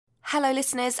Hello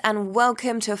listeners and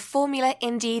welcome to Formula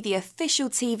Indie, the official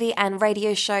TV and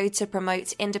radio show to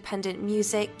promote independent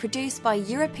music produced by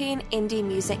European Indie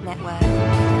Music Network.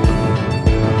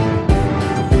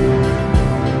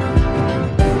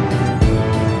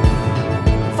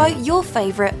 Vote your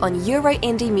favourite on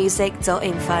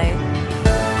euroindiemusic.info.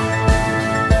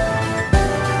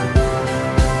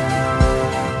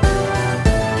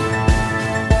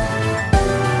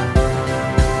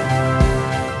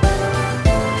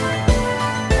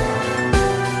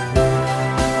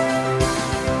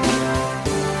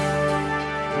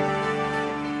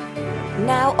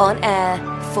 Now on air,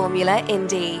 Formula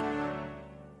Indie.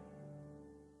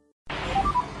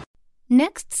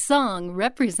 Next song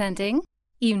representing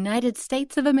United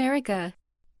States of America.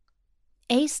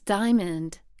 Ace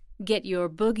Diamond, Get Your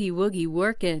Boogie Woogie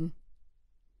Workin'.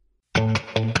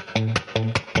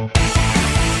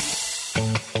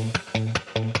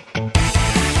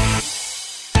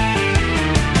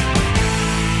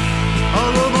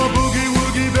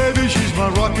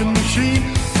 Rockin' machine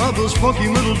of those funky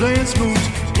little dance moves,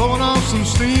 blowing off some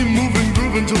steam, moving,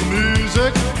 grooving to the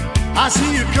music. I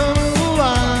see you coming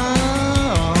alive.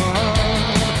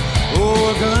 Oh,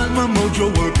 I got my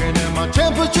mojo working and my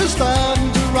temperature's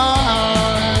starting to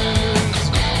rise.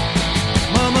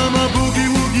 My boogie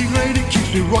woogie lady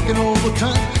keeps me rocking all the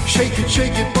time. Shake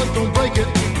it, but don't break it.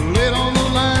 Lay it on the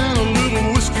line, a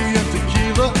little whiskey and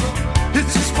tequila.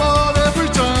 It's a spot every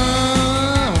time.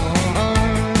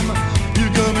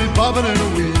 Bobbing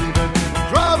and weaving,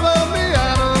 driving me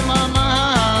out of my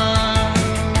mind.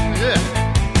 Yeah.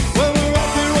 When we're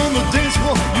out there on the dance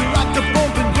floor, you rock the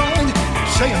bump and grind,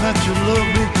 saying that you love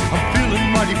me. I'm feeling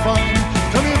mighty fine.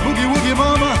 Come here, boogie woogie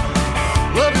mama,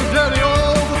 love you daddy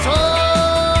all the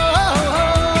time.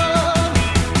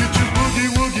 Get your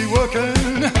boogie woogie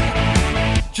working.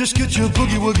 Just get your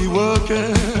boogie woogie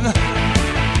working.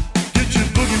 Get your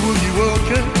boogie woogie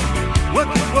working.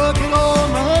 Working all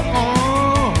night long.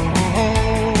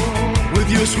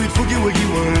 Your sweet boogie woogie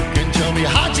work and tell me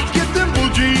how'd you get them blue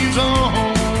jeans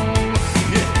on?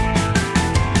 Yeah.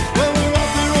 When we're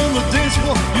out there on the dance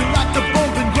floor, you rock the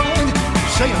bump and grind,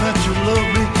 saying that you love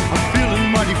me. I'm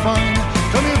feeling mighty fine.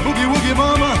 Come here, boogie woogie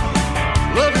mama,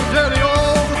 love you daddy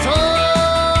all the time.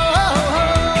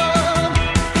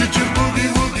 Get your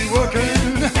boogie woogie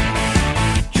working.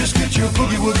 Just get your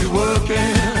boogie woogie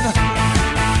working.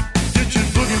 Get your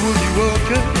boogie woogie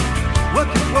working.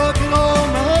 Working all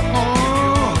night long.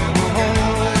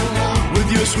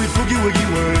 Your sweet boogie woogie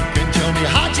work and tell me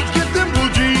how'd you get them blue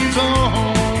jeans on?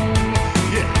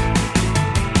 Yeah.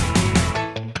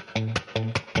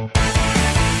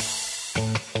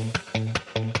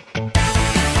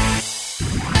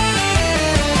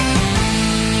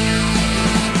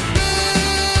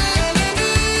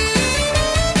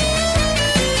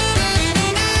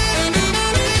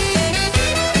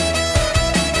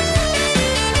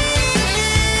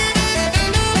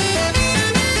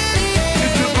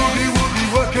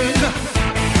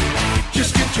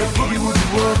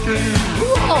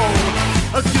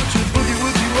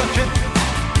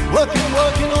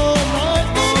 Working all night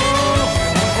long.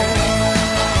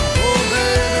 Oh,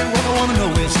 baby, what I wanna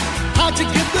know is how'd you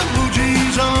get the blue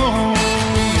jeans on?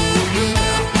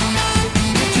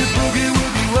 Get your boogie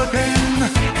woogie working.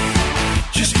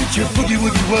 Just get your boogie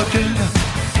woogie working.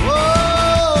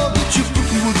 Oh, get your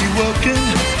boogie woogie working.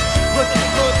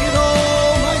 Working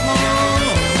all night long.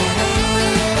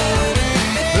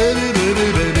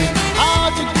 Baby,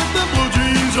 how'd you get the blue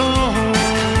jeans on?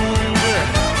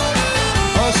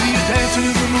 Dancing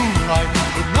in the moonlight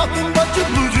with nothing but your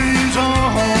blue jeans on. Oh,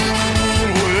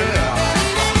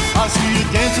 yeah. I see you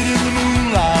dancing in the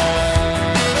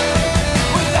moonlight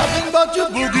with nothing but your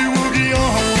boogie woogie on.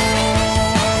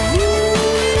 Ooh,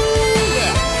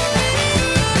 yeah.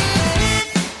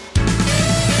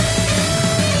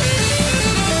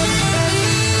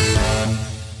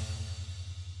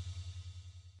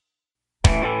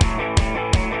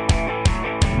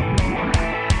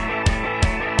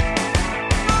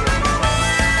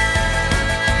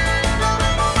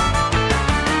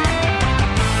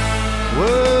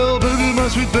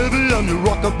 Sweet baby, I'm your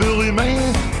rockabilly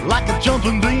man, like a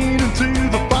jumping bean into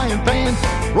the frying pan,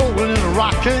 rolling and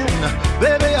rocking,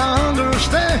 baby, I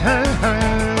understand.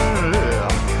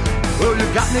 Well, you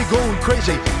got me going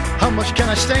crazy. How much can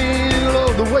I stand?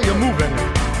 Love the way you're moving.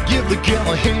 Give the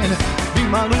gal a hand. Be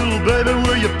my little baby,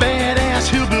 we're your badass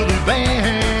hillbilly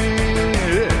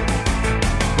band.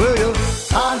 Well, you're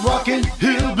hard rocking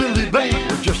hillbilly band.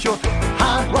 We're just your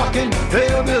hard rocking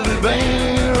hillbilly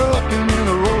band, rocking and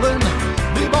rolling.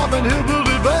 Bobbing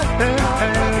hillbilly band.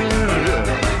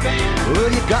 Well,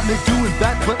 you got me doing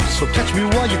backflips so catch me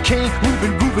while you can.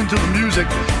 Grooving to the music,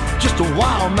 just a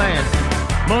wild man.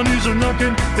 My knees are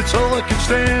knocking, it's all I can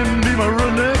stand. Be my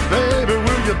redneck baby,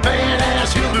 we're your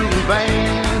badass hillbilly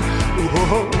band.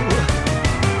 Ooh.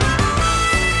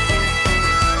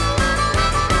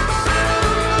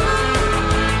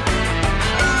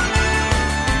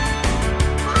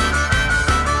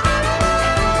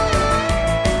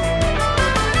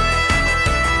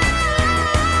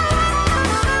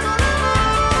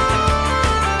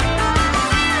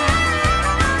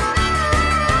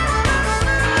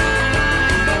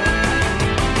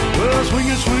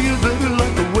 Swinging, baby,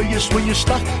 like the way you swing your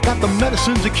stuff. Got the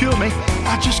medicine to cure me,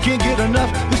 I just can't get enough.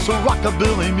 This a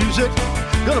rockabilly music,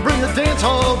 gonna bring the dance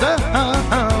hall down.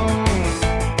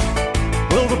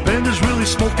 Well, the band is really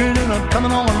smoking and I'm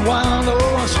coming on wild.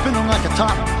 Oh, I'm spinning like a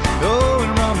top, oh,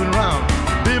 and round.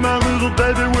 Be my little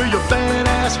baby, we're your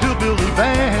badass hillbilly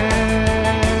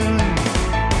band.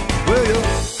 We're your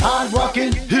hard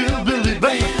rockin' hillbilly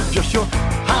band. Just your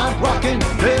hard rockin'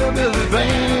 hillbilly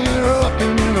band.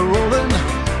 Rockin' and a rollin',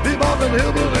 beboppin'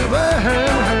 hillbilly band.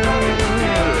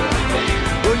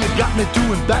 Well, you got me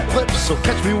doing backflips, so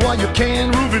catch me while you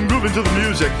can. Grooving to the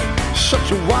music,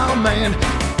 such a wild man.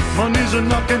 My knees are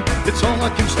knocking, it's all I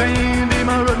can stand. Be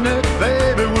my redneck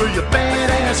baby, we're your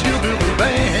badass hillbilly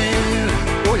band.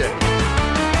 Oh yeah.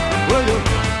 Well, you're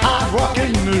hard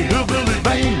rockin' hillbilly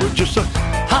band. We're just a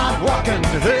hard rockin'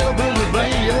 hillbilly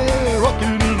band. Yeah,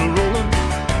 rockin' and a rollin',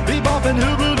 beboppin'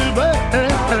 hillbilly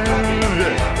band.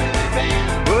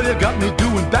 Well, you got me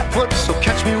doing backflips, so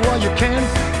catch me while you can.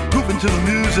 Grooving to the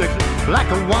music like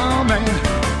a wild man.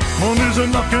 My knees are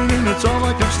knocking and it's all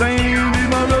I can stand. Be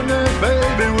my redneck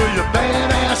baby, we're your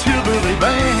badass hillbilly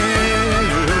band.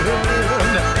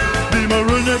 Be my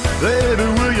redneck baby,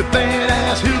 we're your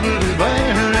badass hillbilly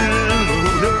band.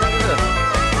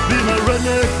 Be my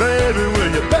redneck baby,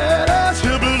 we're your badass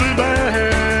hillbilly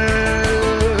band.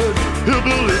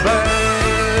 Hillbilly band.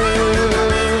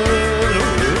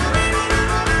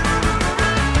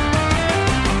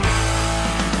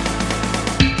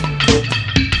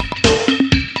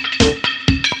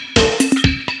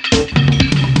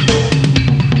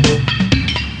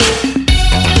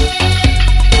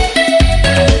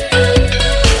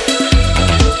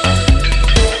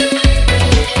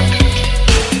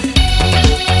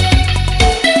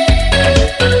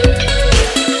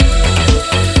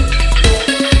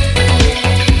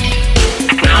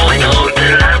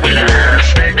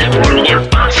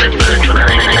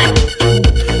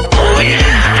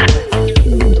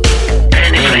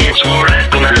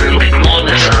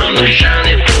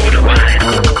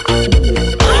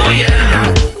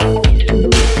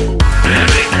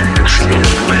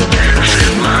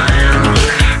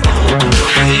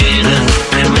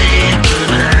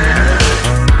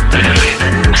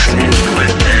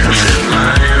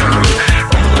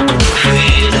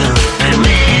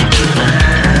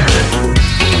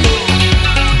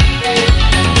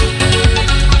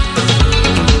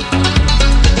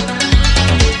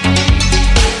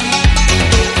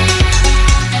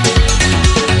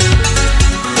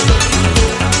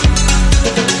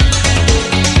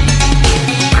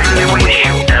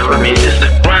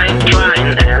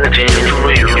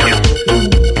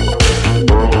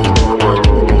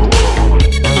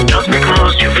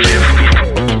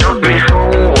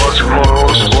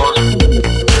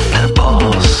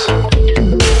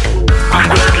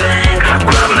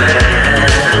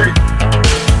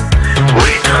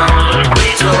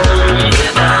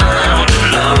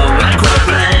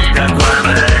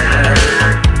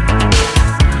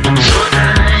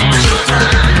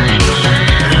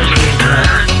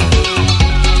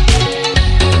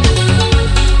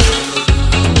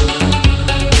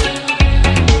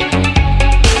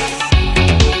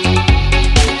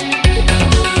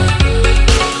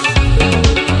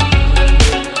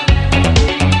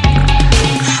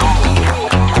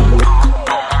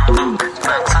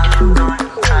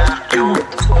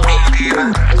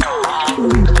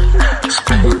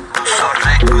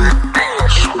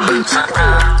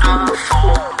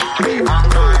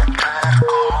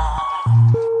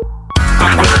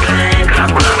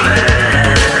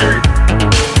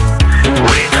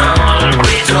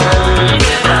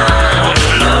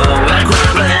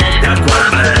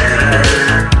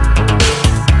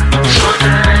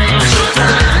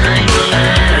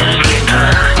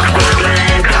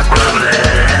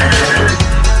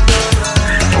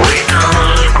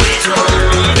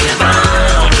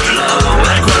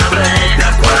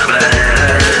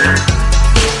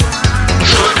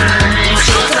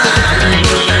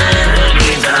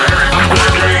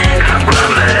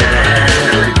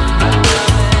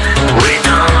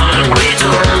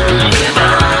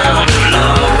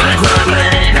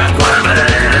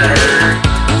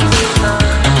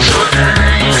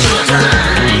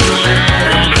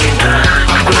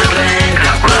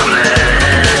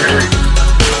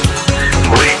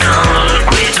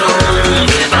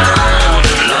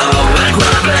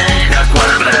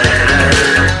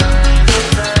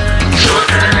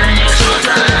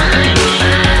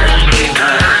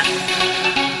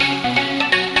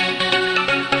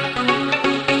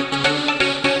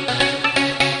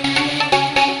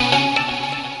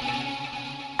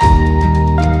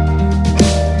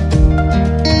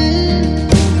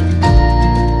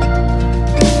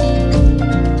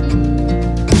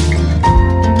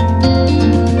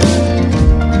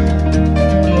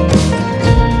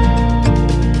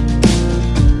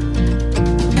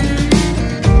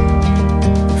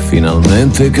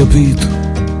 Finalmente hai capito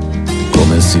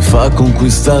come si fa a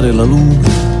conquistare la luna.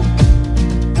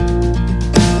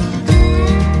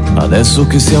 Adesso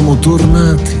che siamo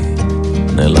tornati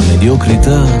nella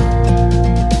mediocrità,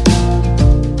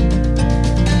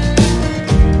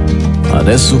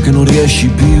 adesso che non riesci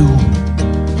più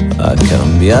a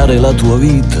cambiare la tua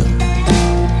vita,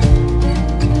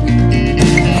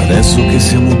 adesso che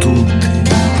siamo tutti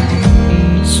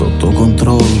sotto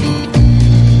controllo,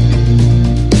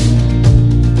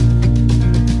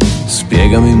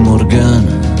 spiegami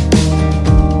Morgana,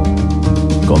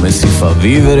 come si fa a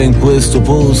vivere in questo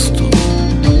posto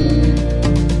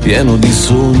pieno di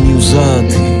sogni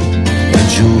usati e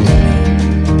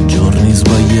giorni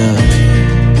sbagliati.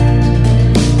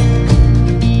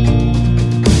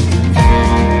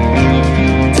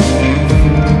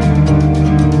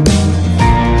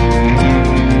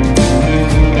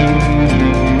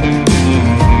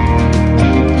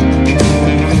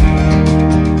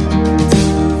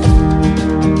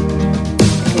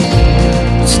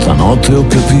 Stanotte ho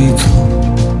capito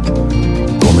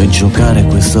come giocare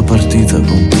questa partita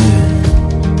con te,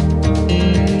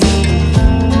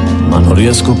 ma non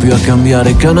riesco più a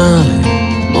cambiare canale,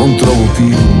 non trovo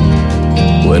più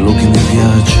quello che mi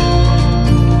piace.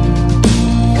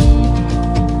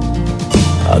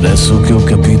 Adesso che ho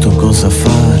capito cosa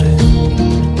fare,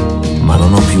 ma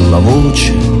non ho più la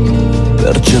voce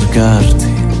per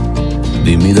cercarti,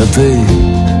 dimmi da te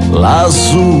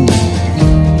lassù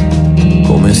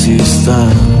come si sta,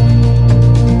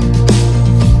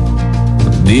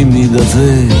 dimmi da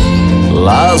te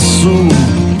lassù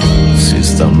si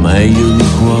sta meglio di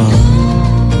qua,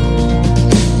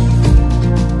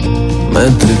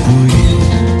 mentre qui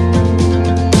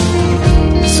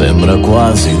sembra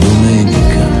quasi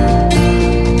domenica,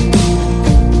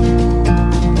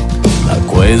 da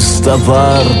questa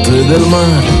parte del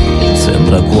mare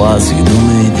sembra quasi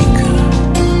domenica.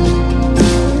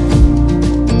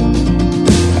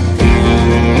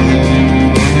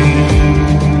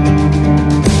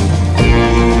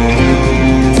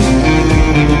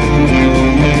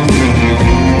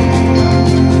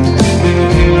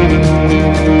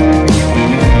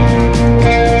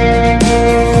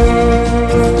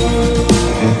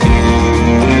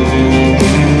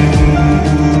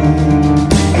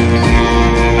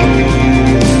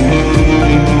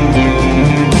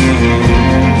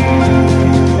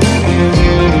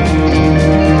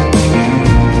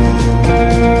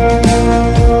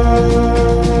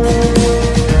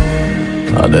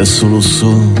 Adesso lo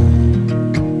so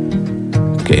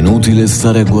che è inutile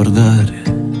stare a guardare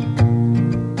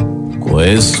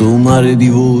questo mare di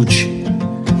voci,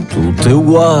 tutte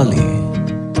uguali,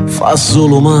 fa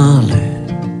solo male.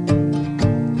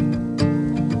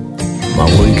 Ma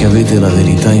voi che avete la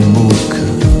verità in bocca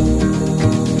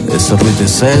e sapete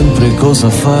sempre cosa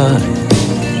fare,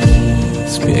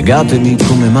 spiegatemi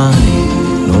come mai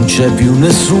non c'è più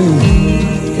nessuno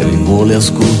che vi vuole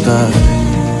ascoltare.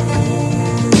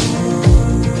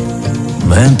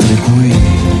 Mentre qui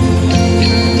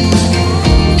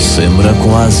sembra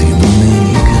quasi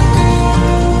domenica,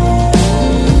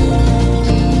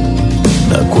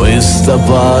 da questa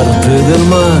parte del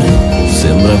mare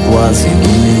sembra quasi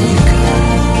domenica.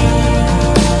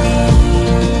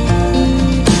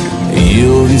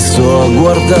 Io vi sto a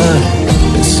guardare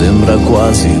e sembra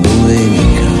quasi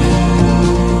domenica,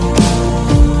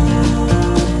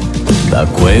 da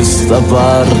questa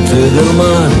parte del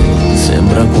mare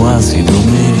sembra quasi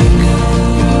domenica.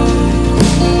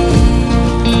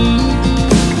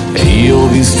 E io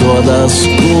vi sto ad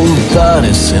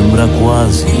ascoltare, sembra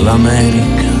quasi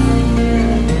l'America.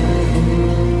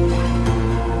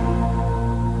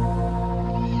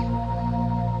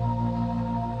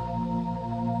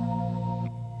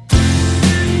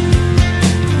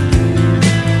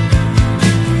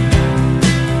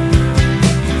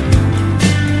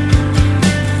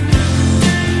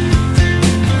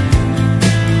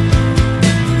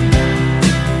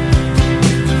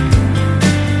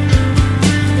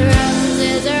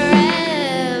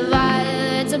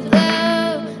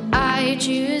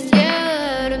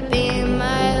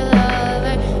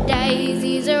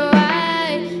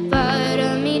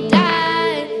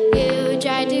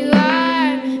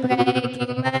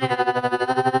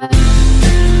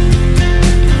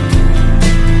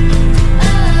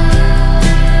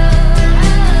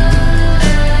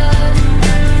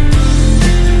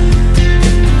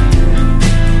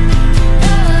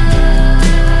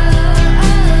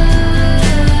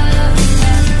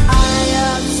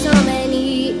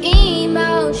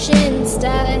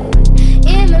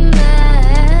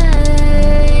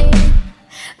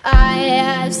 I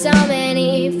have so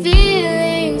many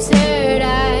feelings hurt.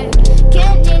 I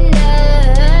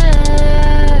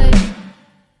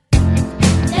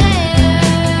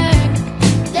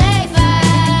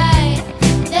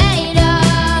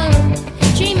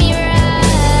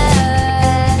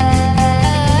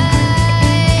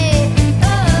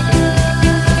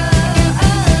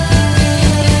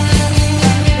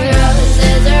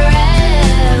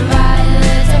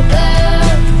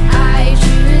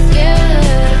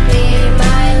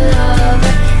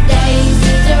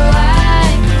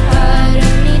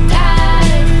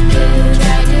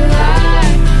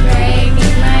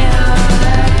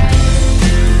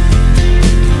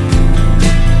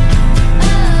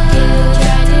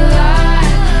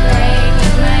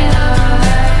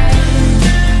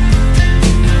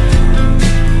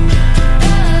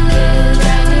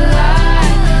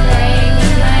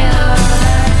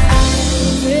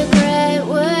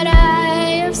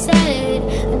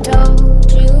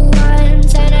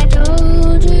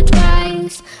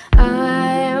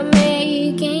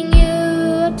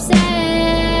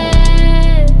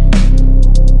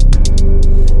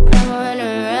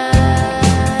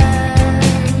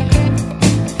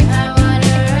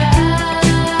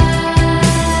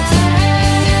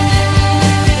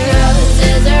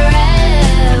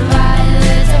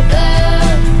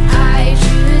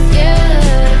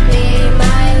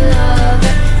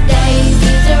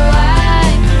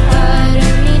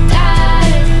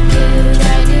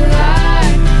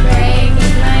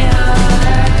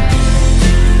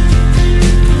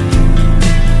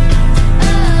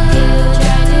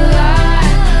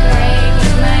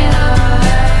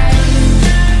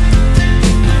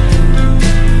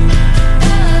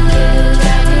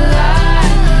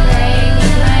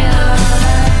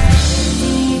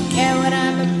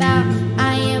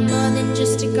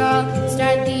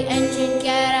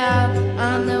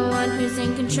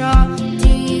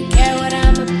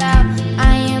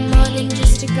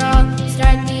go.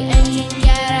 Start the engine,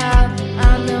 get out.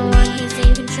 I'm the one who's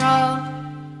in control.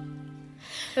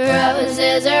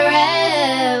 Roses are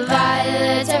red,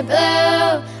 violets are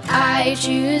blue. I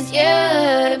choose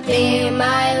you, be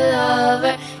my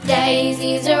lover.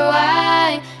 Daisies are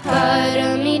white, part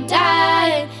of me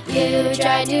died. You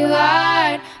tried too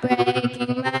hard,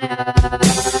 breaking my heart.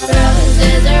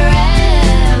 Roses are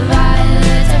red,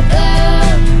 violets are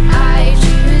blue. I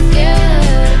choose you,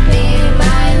 be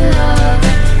my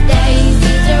lover.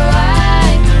 Daisies are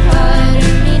white, part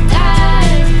of me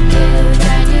died. You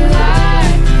tried too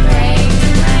hard,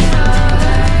 breaking my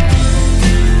heart.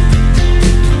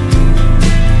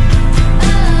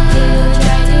 You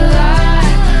tried too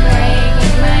hard,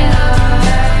 breaking my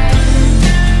heart.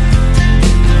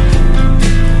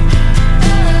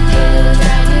 You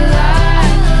tried too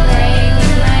hard,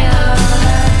 breaking my heart.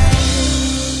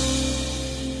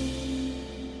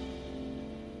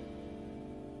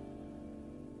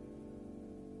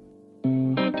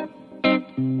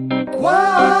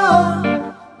 Whoa,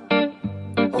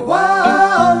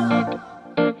 whoa,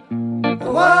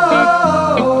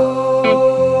 whoa,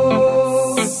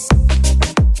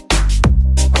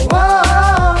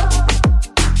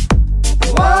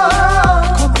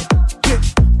 whoa.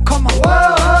 Come on,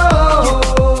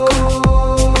 whoa.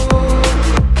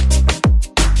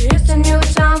 It's a new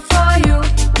time for you.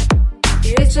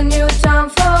 It's a new time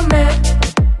for me.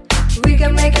 We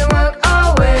can make it work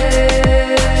our way.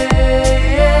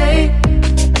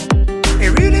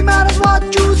 It really matters what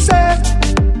you say.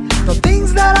 The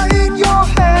things that are in your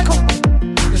head,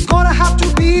 it's gonna have to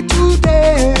be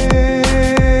today.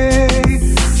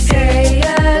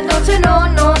 Yeah, don't say no,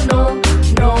 no, no.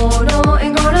 No, no,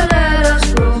 ain't gonna let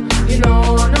us grow. You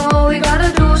know, no, we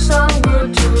gotta do some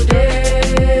good today.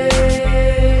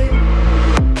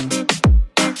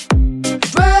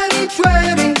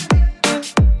 2020,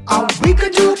 we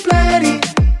could do plenty.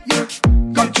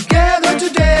 Come together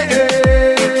today.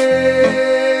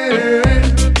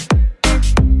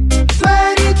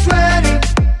 2020,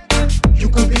 you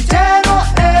could be 10 or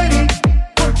 80,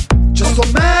 just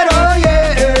don't matter,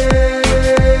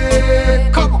 yeah.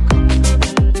 Come on.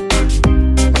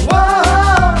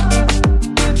 Whoa,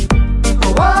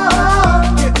 whoa,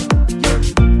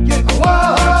 yeah,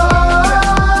 whoa.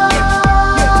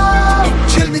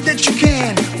 Tell me that you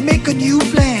can make a new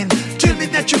plan. Tell me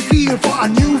that you feel for a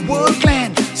new world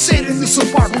plan. Setting this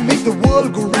apart will make the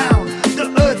world go round. The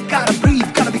earth gotta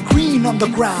breathe, gotta be green on the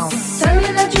ground. Tell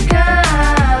me that you can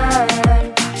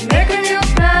make a new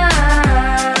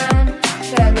plan.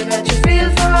 Tell me that you feel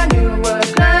for a new world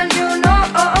plan. You know,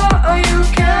 you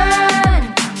can.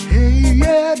 Hey,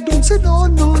 yeah, don't say no,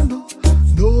 no, no.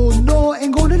 No, no,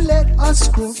 ain't gonna let us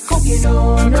grow. Come You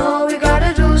know, no, we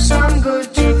gotta do some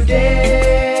good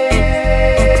today.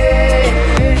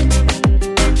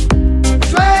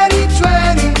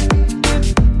 2020,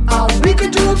 we can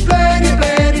do plenty,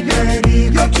 plenty,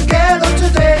 plenty. Come together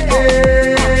today.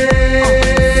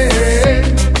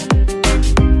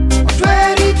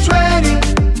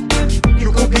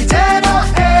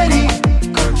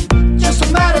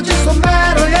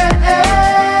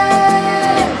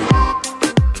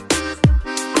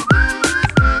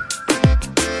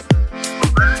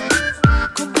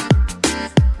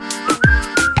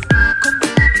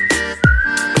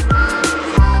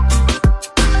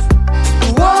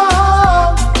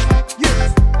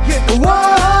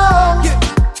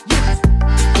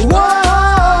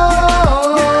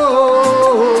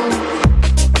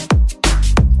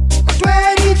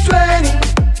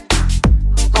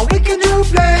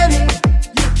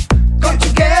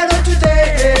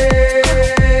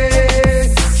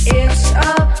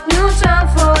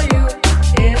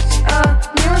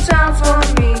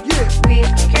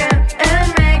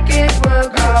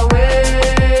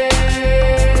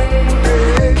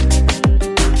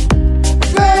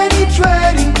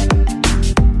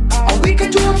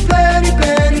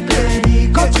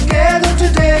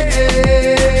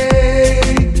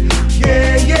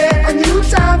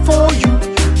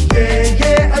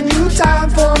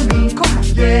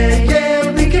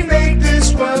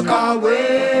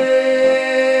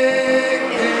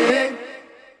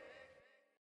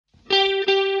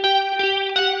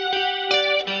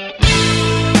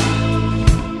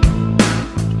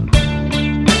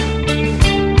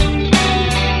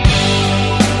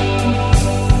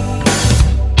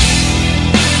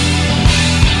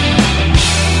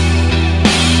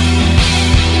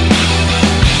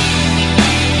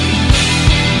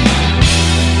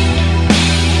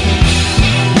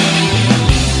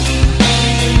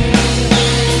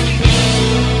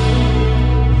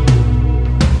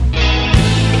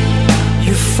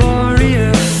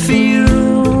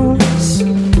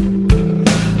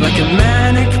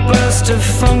 of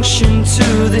function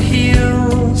to the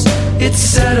heels. It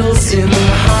settles in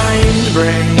the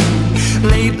hindbrain.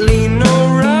 Lately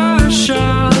no rush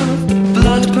of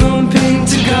blood pumping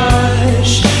to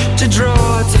gush, to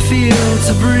draw, to feel,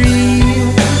 to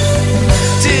breathe.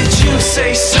 Did you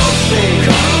say something?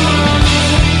 Come on,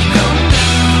 come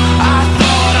down. I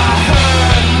thought I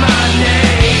heard my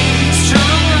name.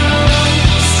 Strung out.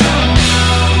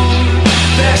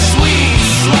 Their sweet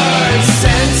slurred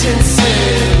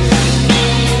sentences.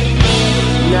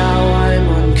 Now I'm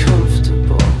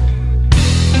uncomfortable.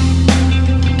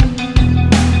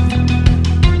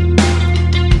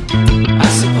 I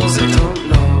suppose I don't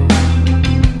know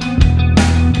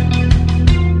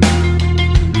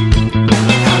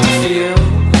how to feel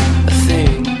a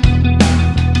thing.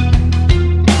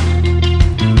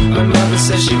 My mother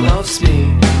says she loves me.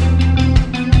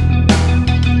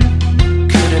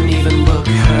 Couldn't even look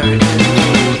her in me.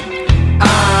 I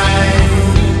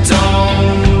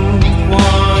don't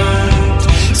want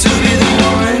to be the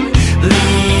one.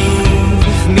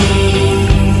 Leave me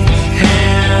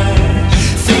here,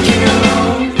 thinking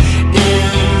alone.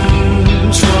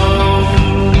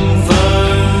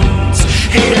 Introverts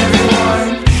hate everyone.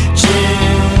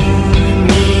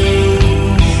 Jimmy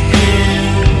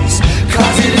is,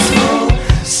 'cause it is full.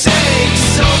 Say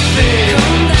something.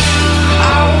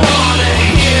 I wanna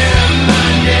hear my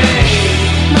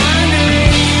name. My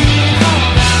name. Call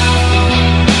out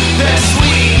their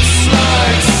sweet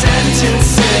slurred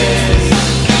sentences.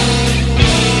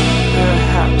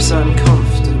 Perhaps I'm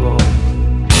comfortable.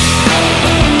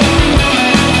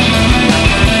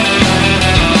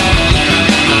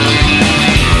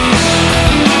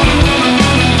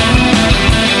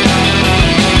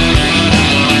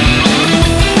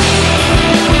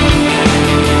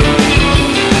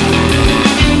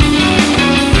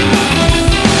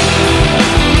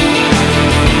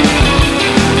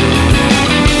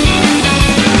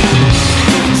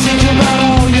 Think about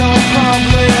all your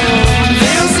problems.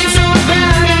 They don't seem so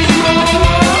bad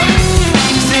anymore.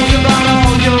 Think about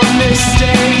all your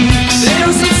mistakes. They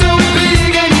don't seem so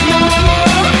big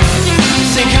anymore.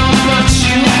 Think how much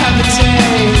you have a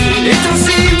day. It don't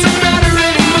seem to matter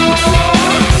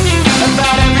anymore.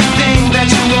 About everything that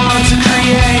you want to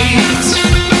create.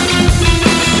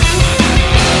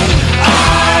 I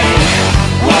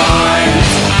want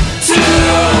to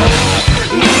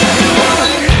meet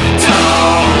everyone.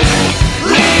 Don't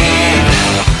leave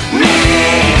me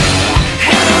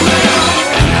here on my own.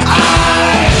 I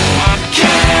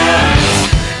can't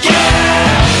get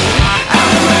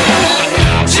out of my head.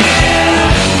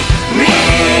 Jimmy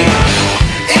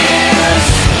is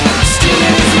still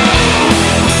in his room.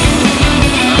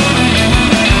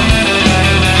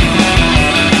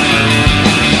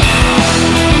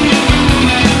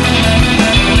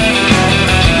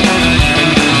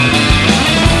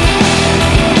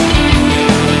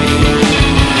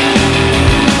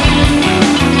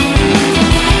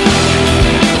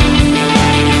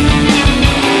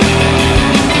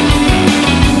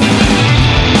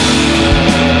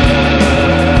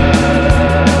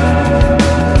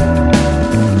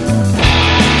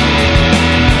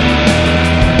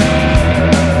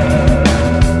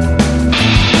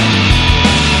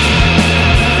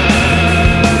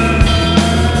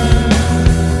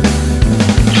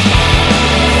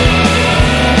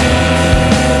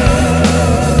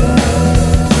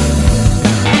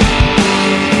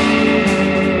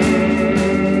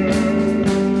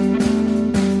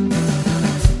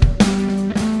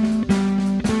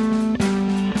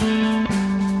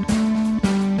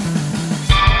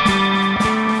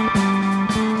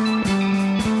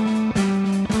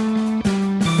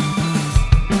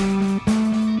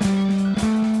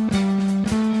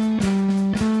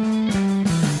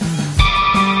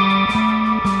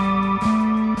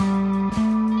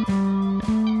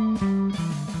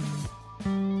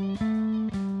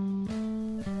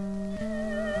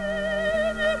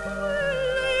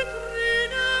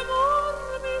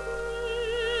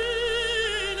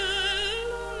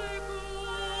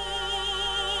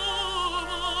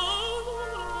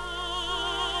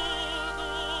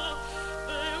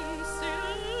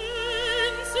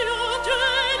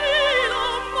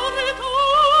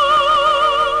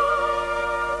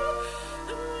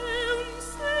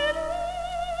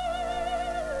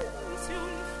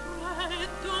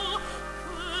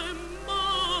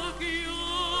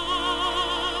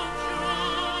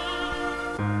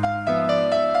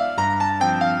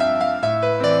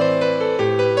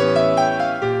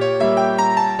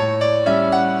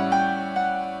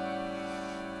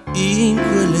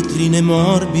 vetrine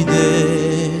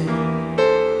morbide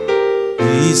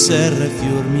di serra e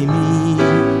fior mimì,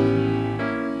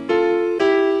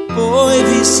 poi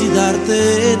visti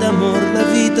d'arte ed amor, la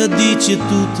vita dice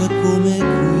tutta come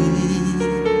qui.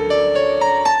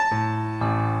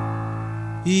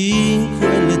 In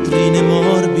quelle trine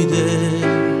morbide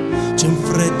c'è un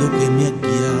freddo che mi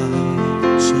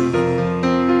agghiaccia,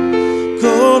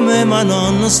 come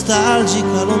Manon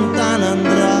nostalgica lontana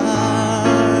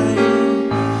andrai.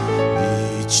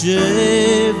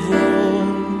 Dicevo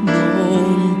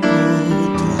non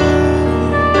potrai,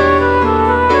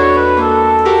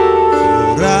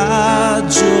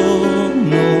 coraggio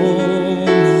non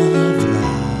avrai.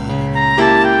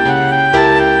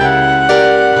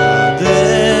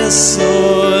 Adesso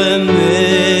è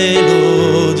melodramma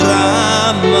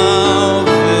o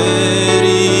verità,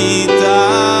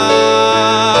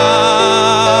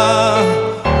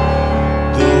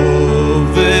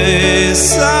 dove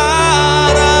sarai?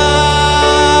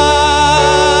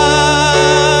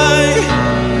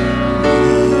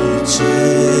 Mi cercherai,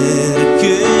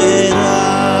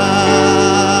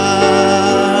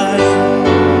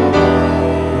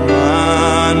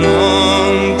 ma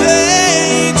non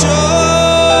dei giorni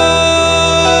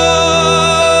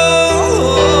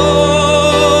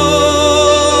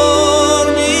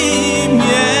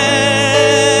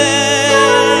miei,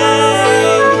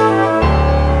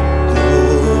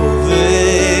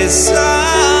 dove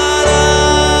sarai?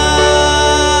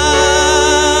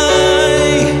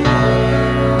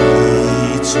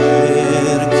 Mi cercherai,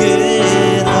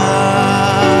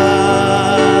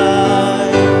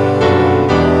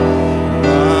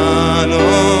 ma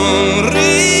non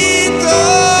ritorna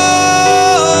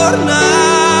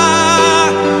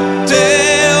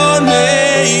Teo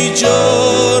nei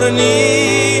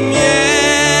giorni miei.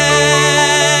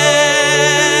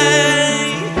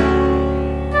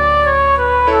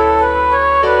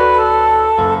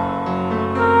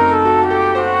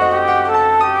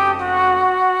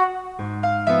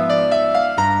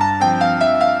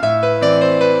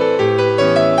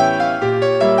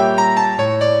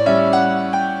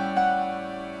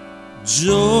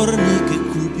 Giorni che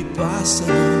cupi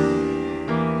passano,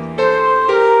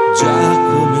 già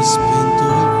come spento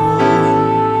il cuore,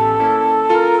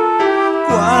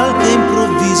 qualche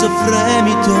improvviso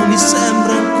fremito mi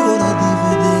sembra ancora di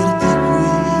vederti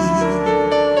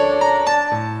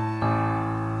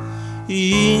qui.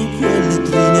 In quelle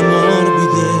trine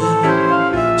morbide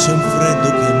c'è un freddo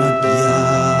che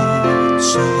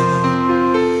m'agghiaccia,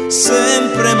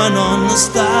 sempre ma non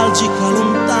nostalgica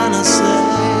lontana sei.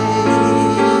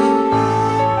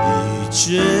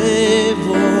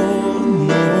 Dicevo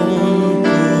non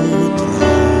potrai,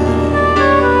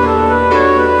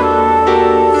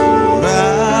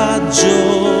 coraggio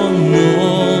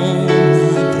non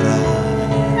avrai.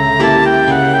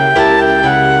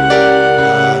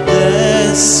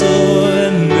 Adesso è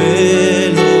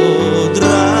melodramma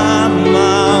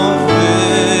o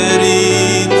verità,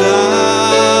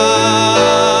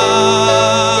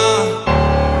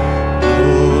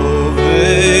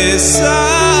 dove sarai?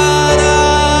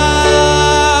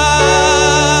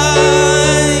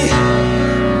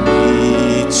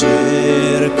 Mi cercherai,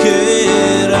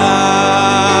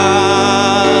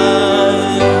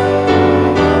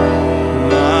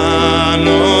 ma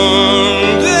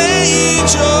non dei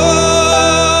giorni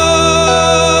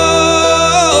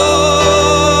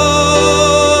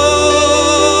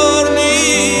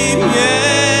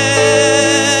miei,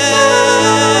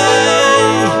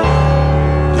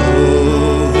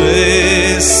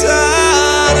 dove sarai?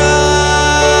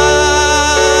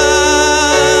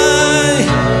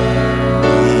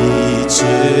 Mi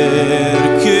cercherai,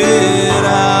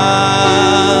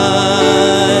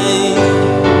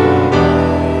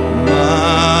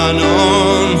 ma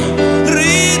non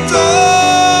ritorna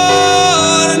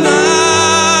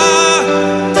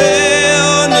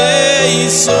Teo nei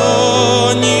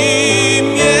sogni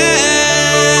miei.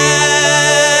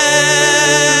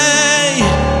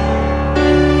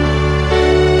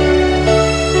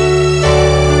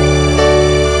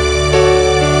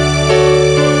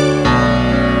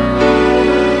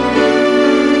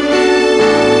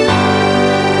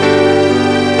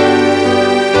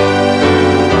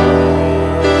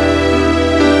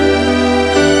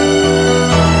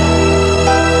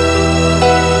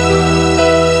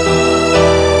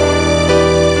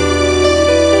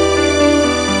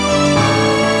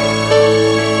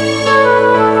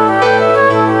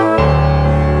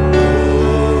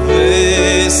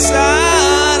 Dove sarai?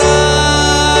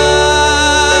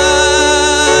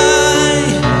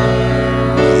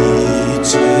 Mi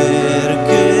cercherai,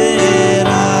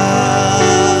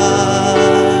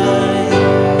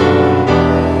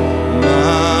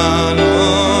 ma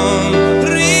non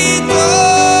ritorna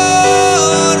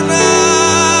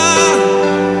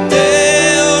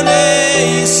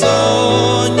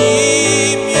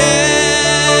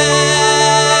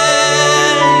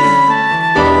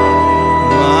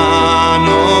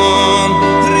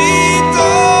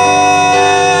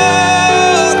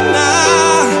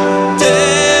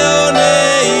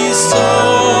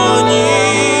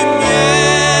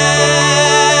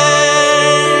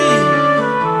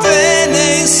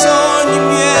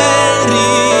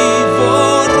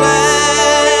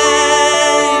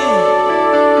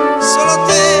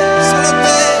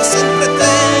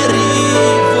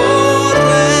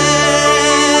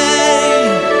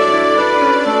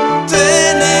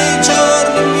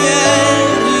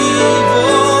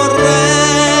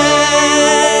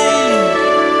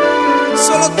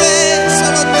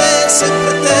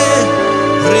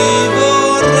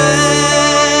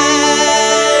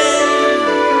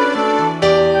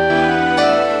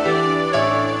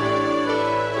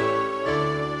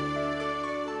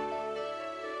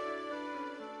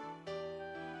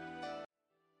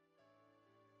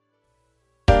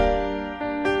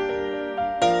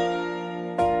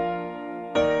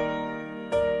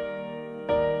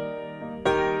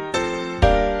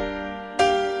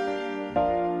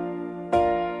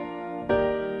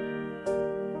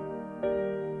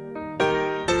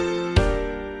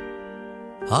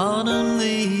Autumn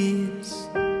leaves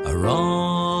are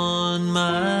on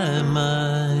my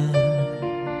mind,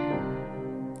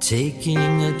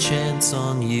 taking a chance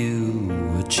on you,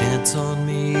 a chance on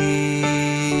me.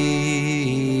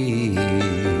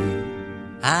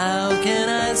 How can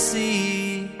I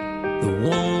see the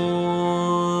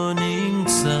warning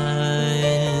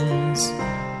signs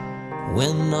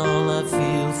when all I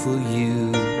feel for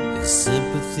you is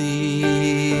sympathy?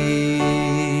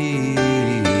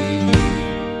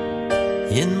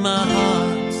 In my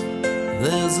heart,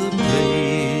 there's a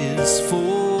place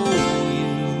for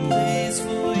you,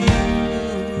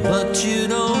 but you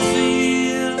don't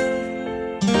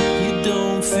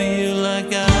feel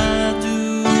like I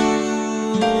do.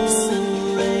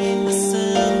 December rain,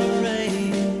 December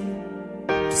rain,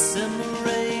 December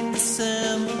rain,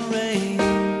 December rain,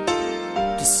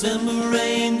 December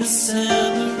rain,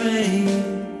 December rain,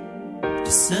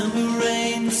 December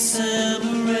rain,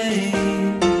 December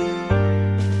rain.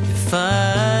 If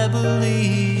I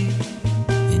believe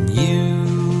in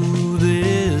you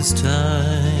this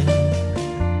time,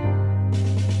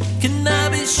 can I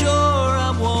be sure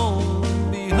I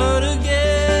won't be hurt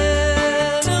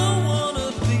again? Don't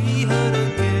wanna be hurt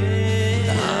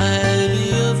again. I'd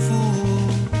be a fool,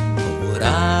 or would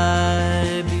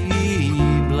I be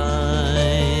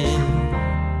blind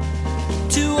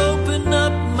to open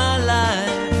up my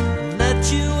life and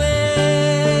let you in?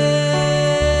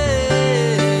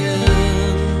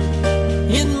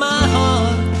 In my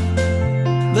heart,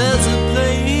 there's a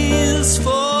place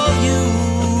for you,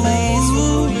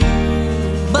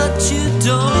 but you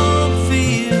don't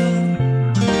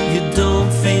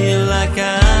feel like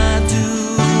I do.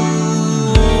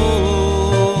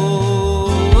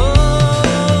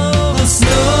 The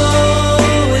snow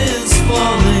is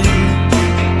falling,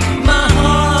 my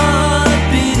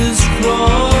heartbeat is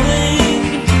crawling,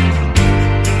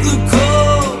 the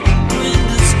cold wind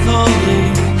is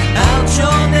calling out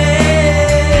your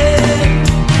name.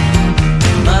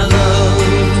 My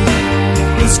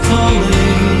love is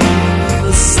calling,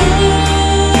 the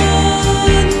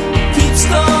sun keeps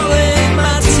calling,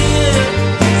 my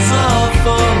tears are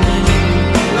falling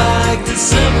like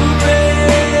December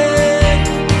rain.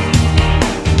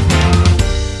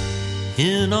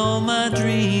 In all my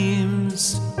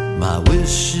dreams, my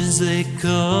wishes they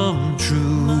come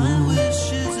true,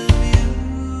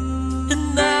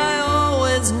 and I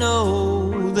always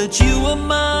know that you are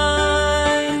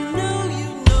mine. You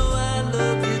know I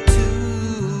love you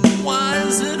too. Why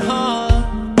is it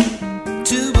hard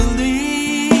to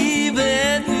believe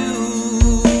in you?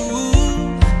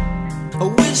 I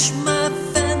wish my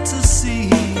fantasy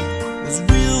was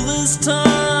real this time.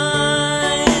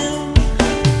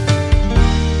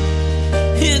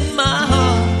 In my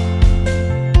heart,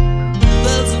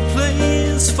 there's a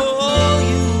place for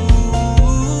you,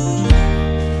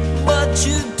 but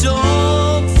you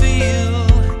don't feel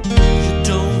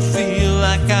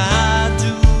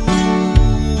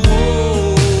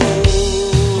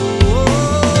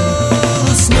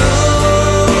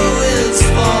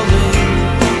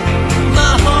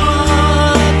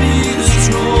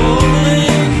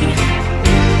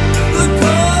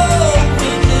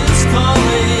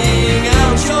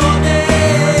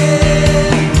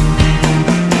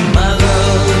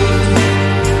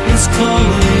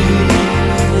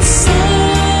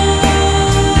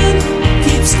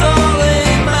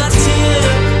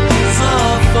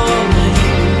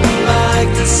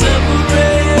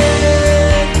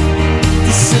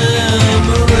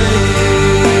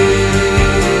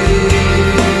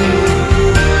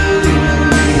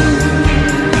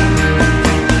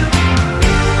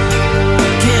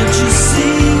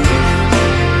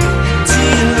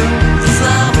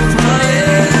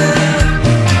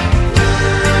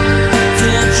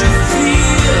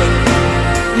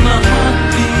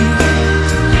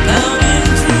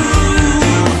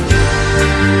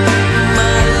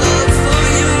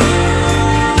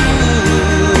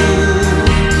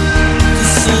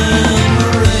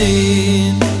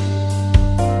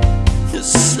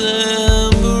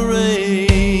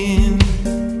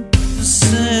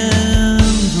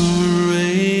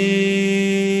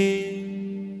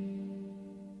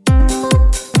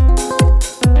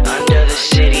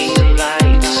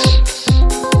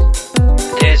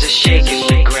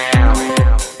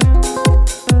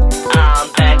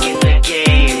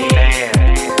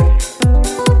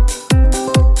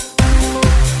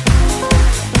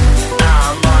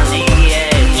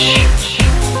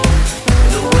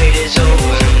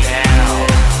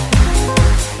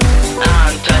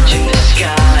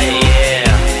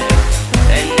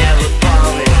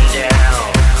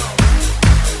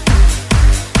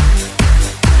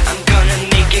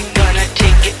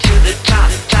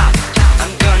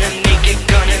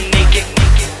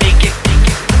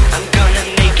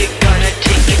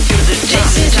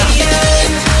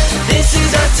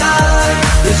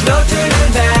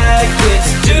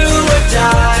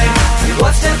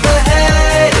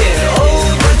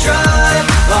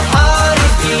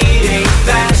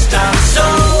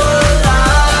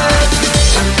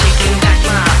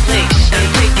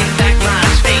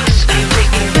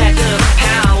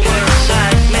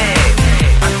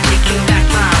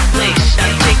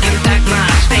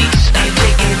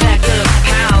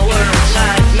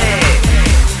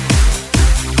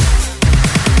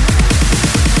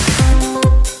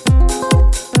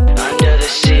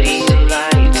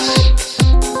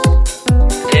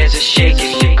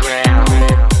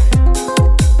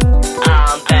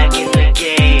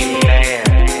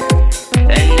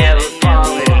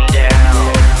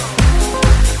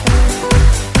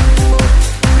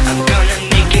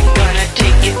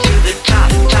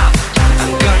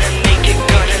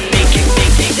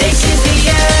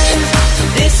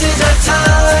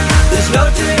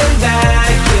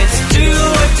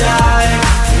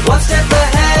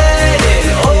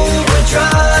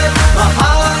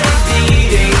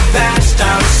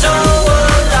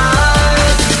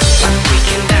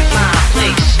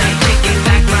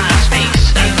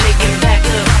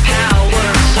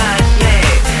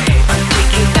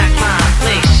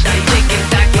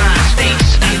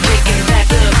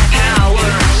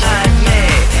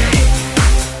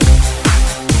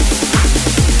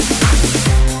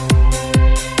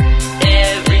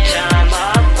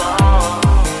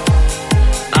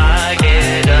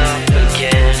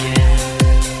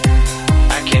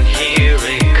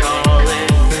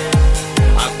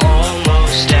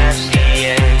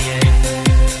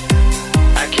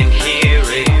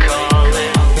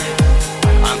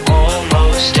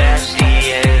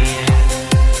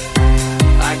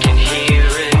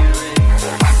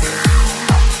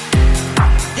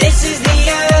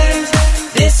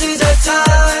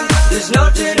there's no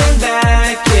turning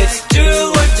back. It's do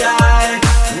or die.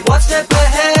 One step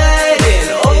ahead in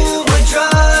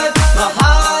overdrive. My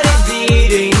heart is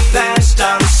beating fast.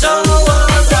 I'm so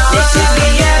alive. This is the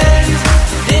end.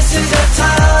 This is our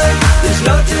time. There's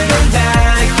no turning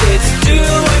back. It's do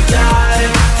or die.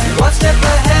 One step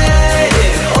ahead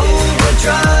in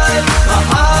overdrive. My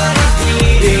heart is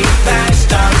beating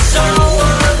fast. I'm so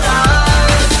alive.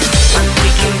 I'm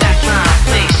taking back my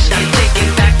place. I'm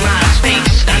taking back my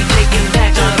space. I'm taking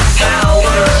back the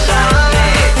power inside me.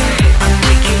 I'm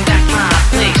taking back my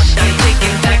place. I'm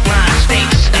taking back my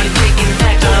space. I'm taking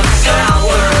back the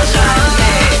power inside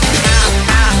me.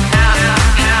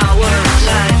 Power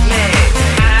inside me.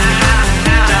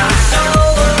 I'm so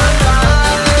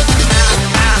alive.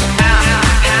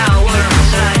 Power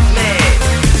inside me.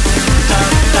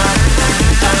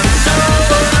 I'm so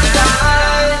alive.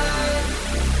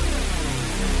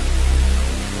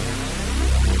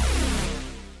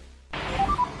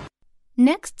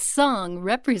 Next song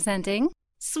representing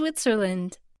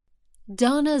Switzerland.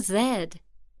 Donna Zed,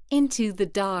 Into the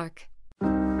Dark.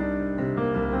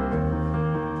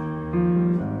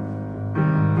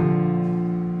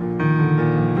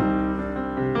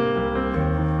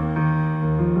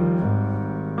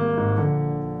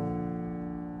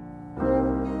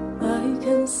 I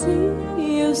can see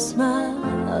you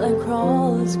smile and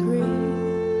crawl and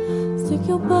scream. Stick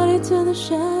your body to the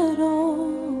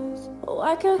shadows. Oh,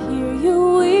 I can hear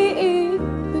you weep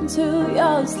into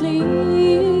your sleep.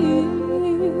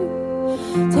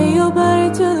 Take your body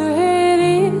to the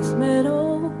Hades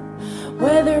meadow.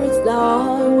 Whether it's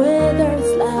dark, whether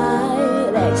it's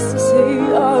light, ecstasy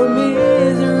or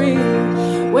misery.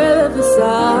 Whether the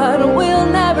sun will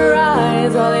never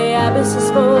rise or the abyss is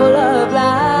full of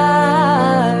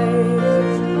lies.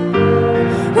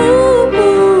 Ooh,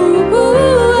 ooh,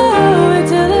 ooh,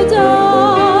 into the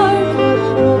dark.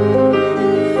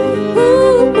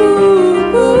 Ooh,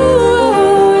 ooh,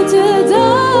 ooh, into the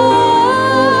dark.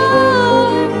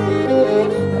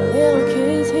 A little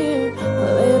kiss here, a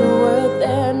little word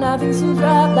there. Nothing seems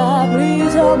right, but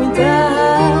please hold me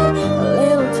down. A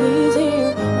little tease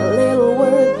here, a little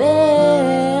word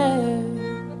there.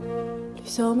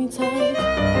 Please hold me tight.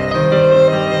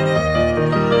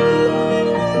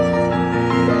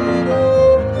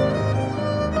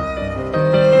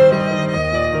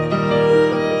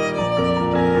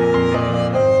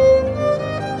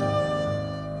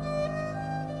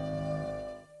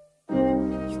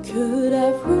 You could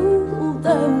have ruled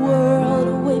the world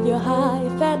with your high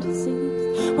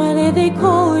fantasies. Why did they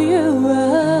call you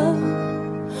up?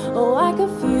 Oh, I can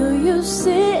feel you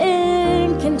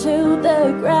sink into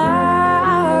the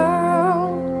ground,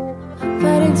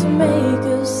 fighting to make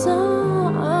a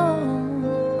sound.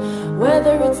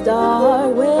 Whether it's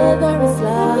dark, whether it's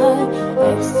light,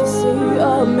 ecstasy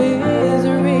or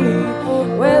misery.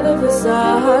 Whether the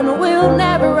sun will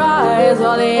never rise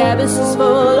or the abyss is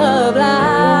full of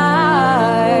lies.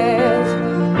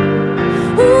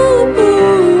 Ooh,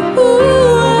 ooh,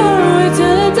 ooh, into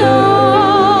the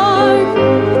dark.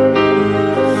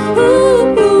 Ooh,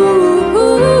 ooh,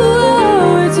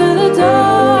 ooh, into the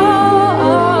dark.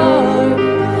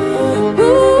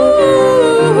 Ooh,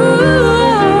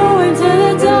 into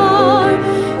the dark.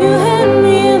 You hit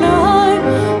me in the heart.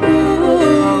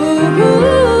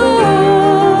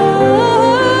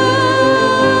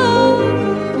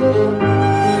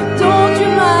 Don't you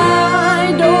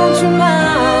mind, don't you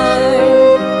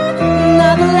mind?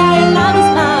 Another lie, another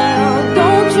smile.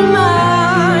 Don't you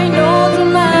mind, don't you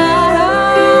mind?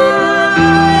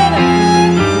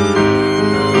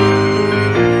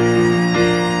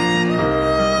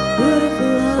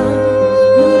 Beautiful eyes,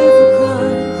 beautiful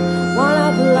cries. One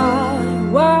other lie,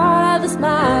 one other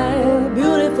smile.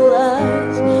 Beautiful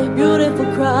eyes, beautiful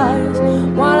cries.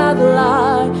 One other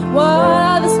lie, one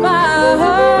other smile.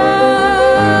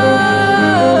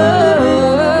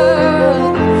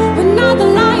 Another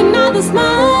lie, another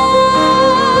smile.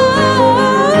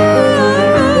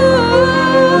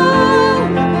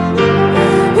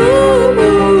 Ooh,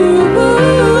 ooh, ooh,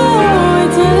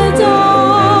 into the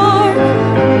dark.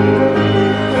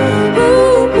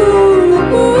 Ooh,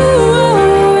 ooh,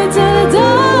 ooh, into the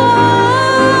dark.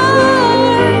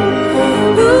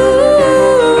 Ooh,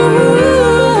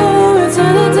 into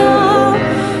the dark.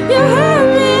 You hurt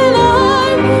me in the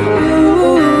heart.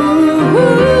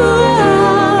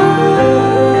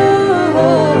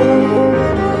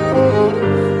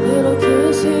 Little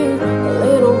kiss here, a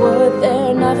little word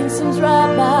there. Nothing seems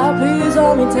right now. Please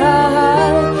hold me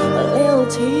tight. A little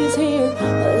tease here,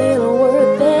 a little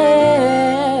word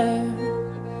there.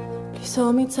 Please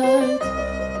hold me tight.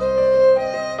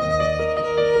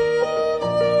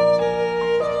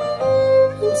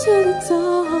 to the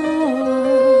dark.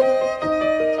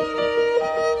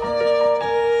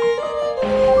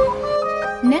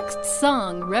 Next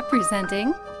song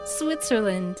representing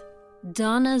Switzerland,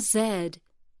 Donna Zed,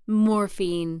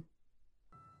 Morphine.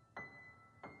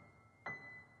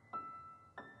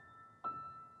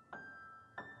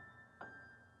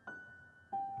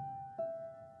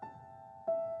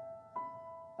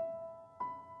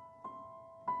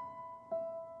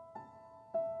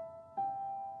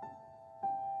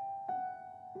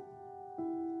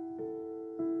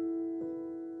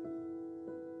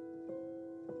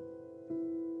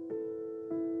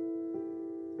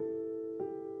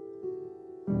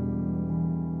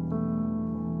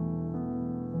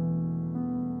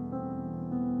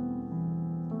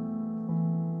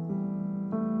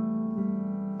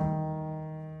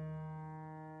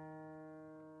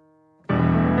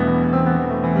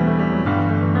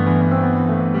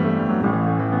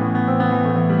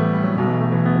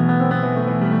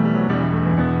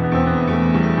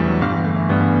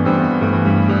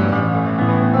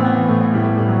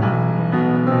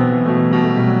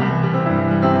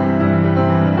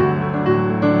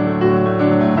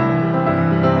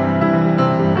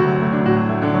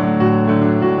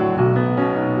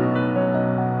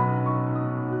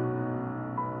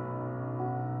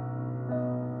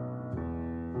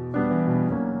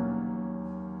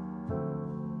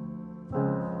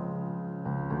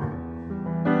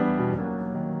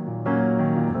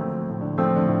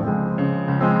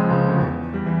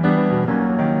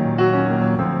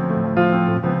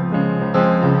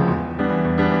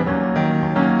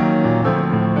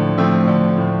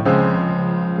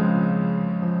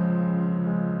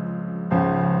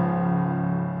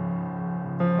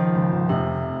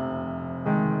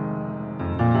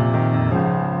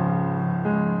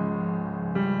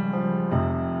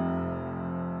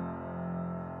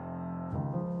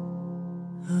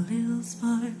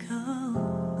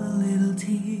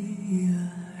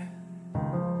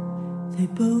 They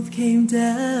both came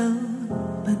down,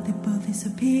 but they both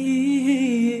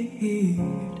disappeared.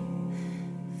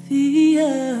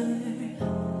 Fear,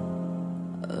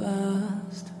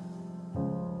 lust,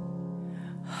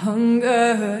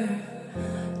 hunger,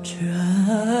 trust.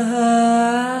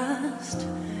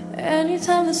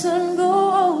 Anytime the sun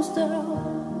goes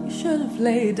down, you should have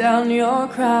laid down your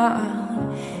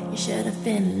crown. You should have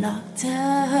been locked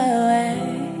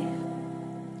away.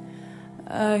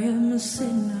 I am a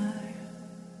sinner,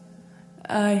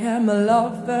 I am a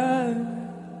lover.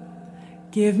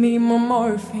 Give me more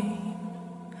morphine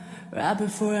right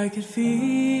before I could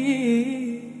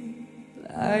feel.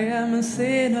 I am a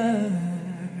sinner,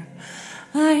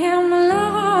 I am a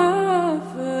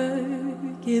lover.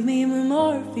 Give me more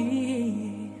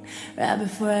morphine right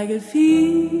before I could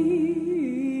feel.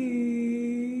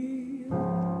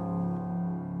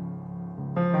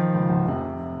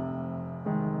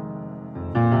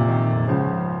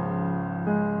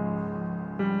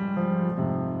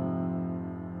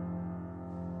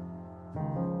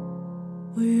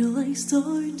 We're like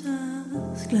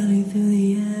stardust gliding through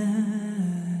the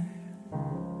air,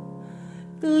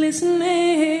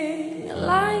 glistening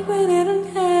like we didn't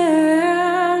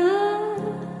care.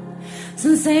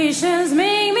 Sensations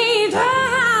make me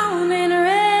drown in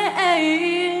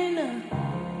rain.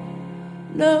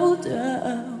 No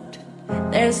doubt,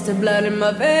 there's still blood in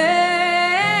my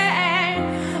vein.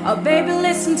 Oh baby,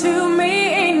 listen to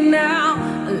me now.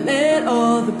 Let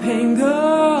all the pain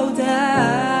go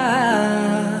down.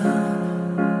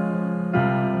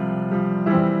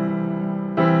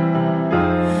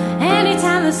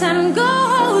 Anytime the sun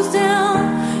goes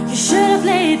down, you should have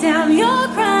laid down your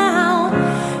crown.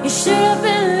 You should have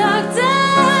been locked away.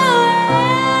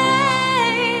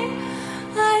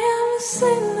 I am a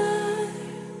sinner,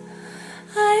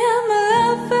 I am a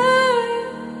lover.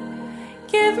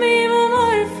 Give me more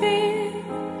morphine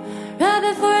right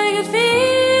before I get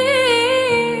feel.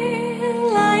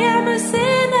 I am a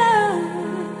sinner,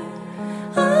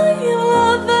 I am a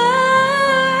lover.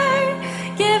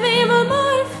 Give me more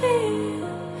morphine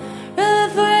right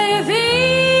before I get feel.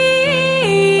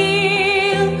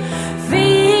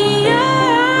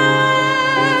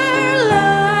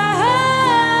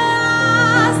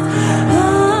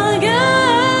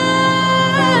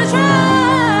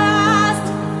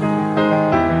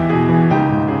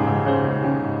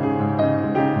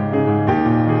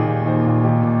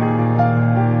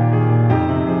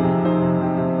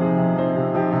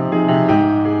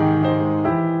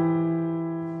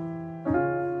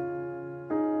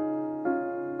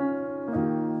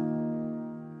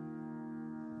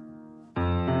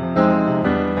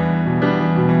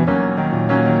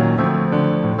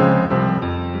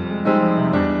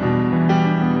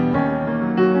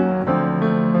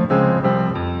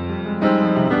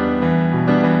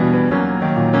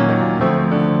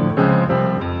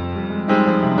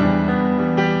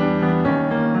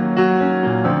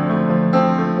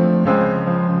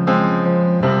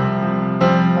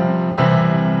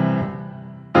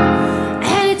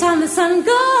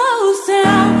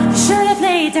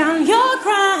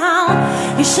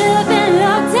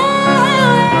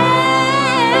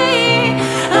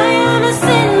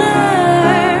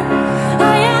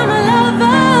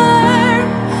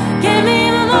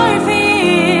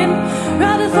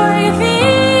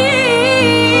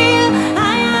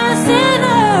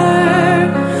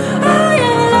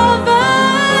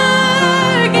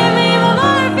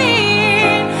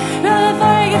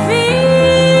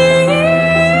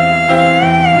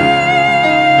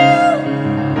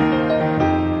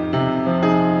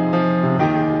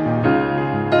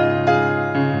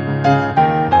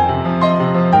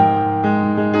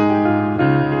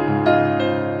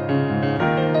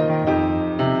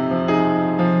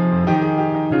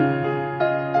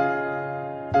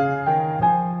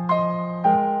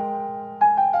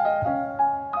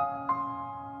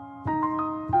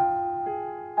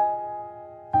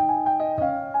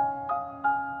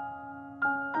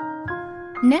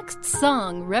 Next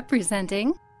song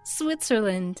representing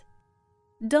Switzerland.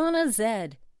 Donna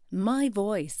Zed, My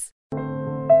Voice.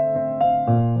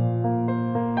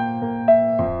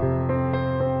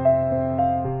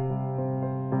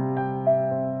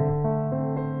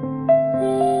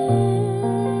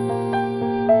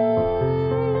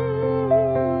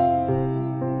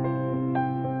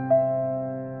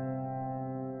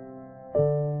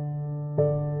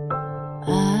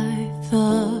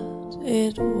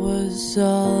 It was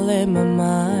all in my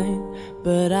mind,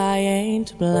 but I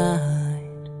ain't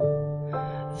blind.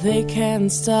 They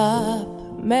can't stop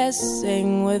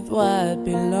messing with what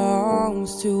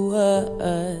belongs to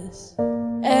us.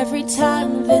 Every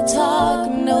time they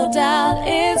talk, no doubt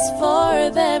it's for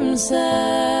themselves.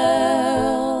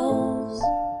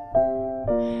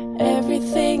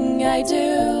 Everything I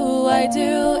do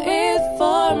it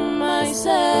for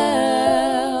myself.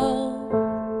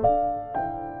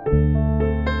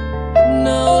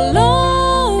 No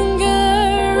longer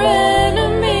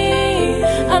enemy,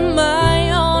 I'm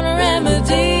my own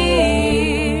remedy.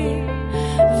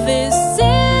 This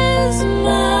is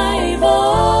my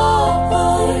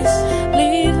voice,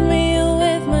 leave me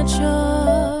with my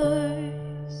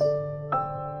choice.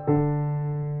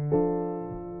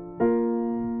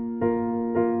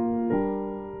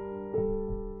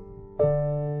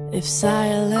 If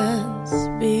silence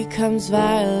becomes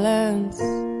violence,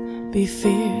 be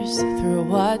fierce through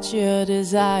what you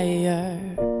desire.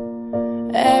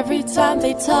 Every time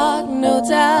they talk, no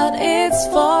doubt it's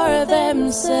for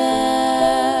themselves.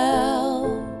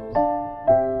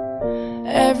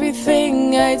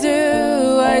 Everything I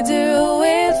do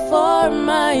it for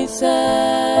myself.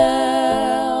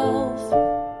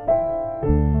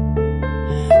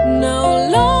 No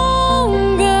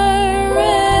longer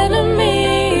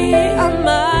enemy, I'm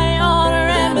my own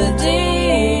remedy.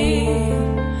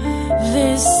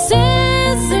 This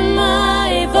is my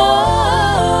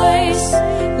voice,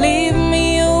 leave me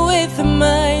with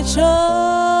my choice.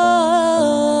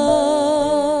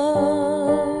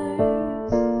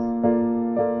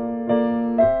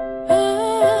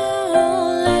 Oh,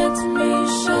 let me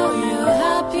show you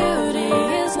how beauty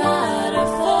is not a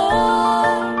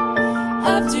form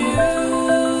of duty.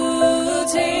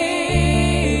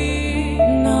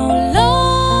 No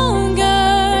longer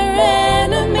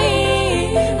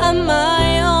enemy, I'm my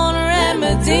own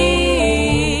remedy.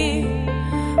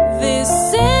 This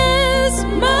is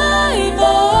my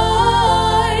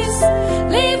voice,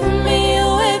 leave me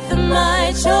with my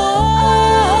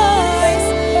choice.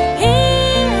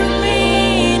 Hear me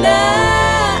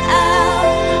now,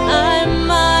 I'm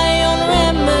my own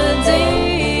remedy.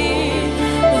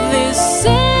 This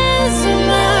is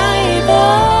my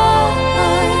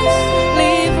voice,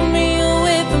 leave me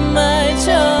with my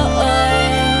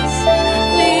choice.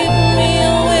 Leave me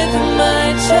with my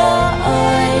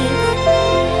choice.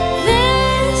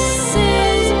 This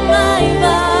is my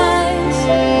voice.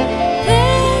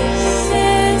 This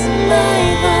is my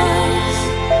voice.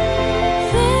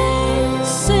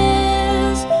 This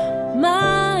is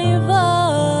my voice.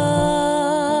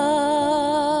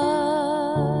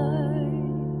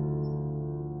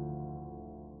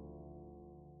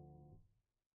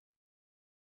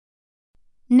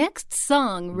 Next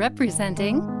song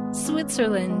representing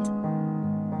Switzerland.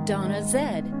 Donna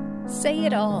Zed, Say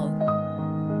It All.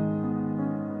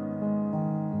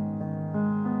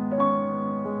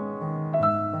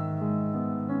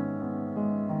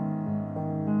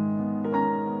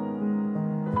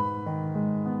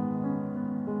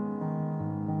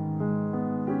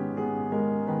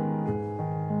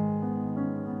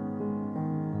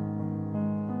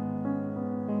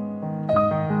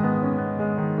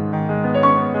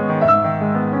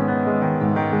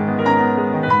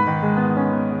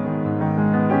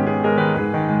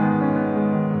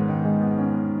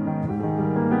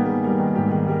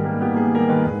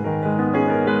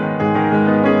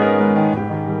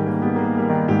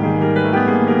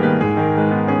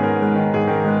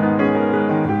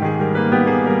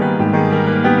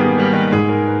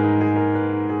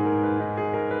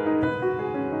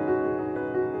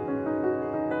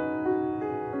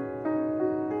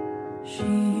 She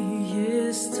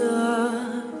is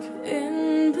stuck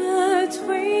in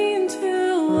between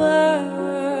two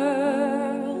worlds,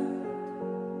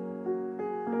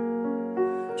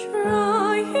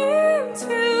 trying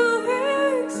to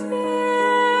exhale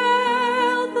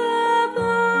the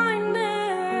blindness.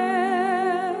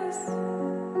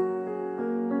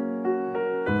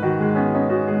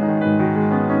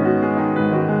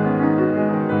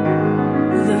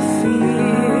 The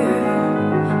fear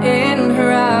in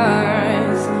her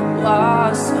eyes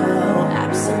was so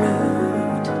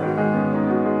absolute.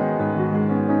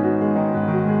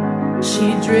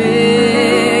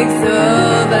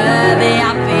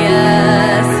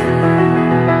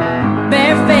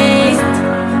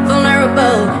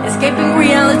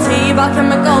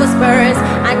 chemical whispers.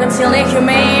 I can still hear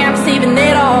me, I'm receiving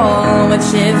it all with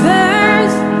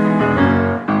shivers.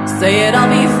 Say it all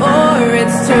before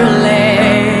it's too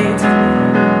late.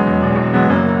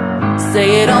 Say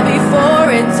it all before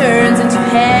it turns into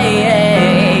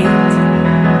hate.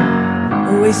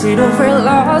 Wasted over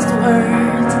lost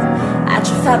words,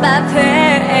 atrophied by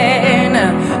pain.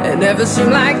 It never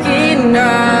seemed like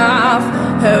enough.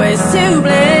 Who is to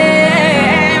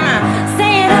blame?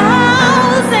 Say it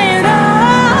all, say it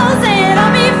all, say it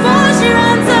all before she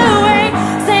runs away.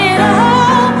 Say it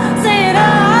all, say it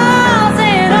all,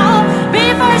 say it all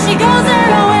before she goes her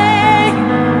away.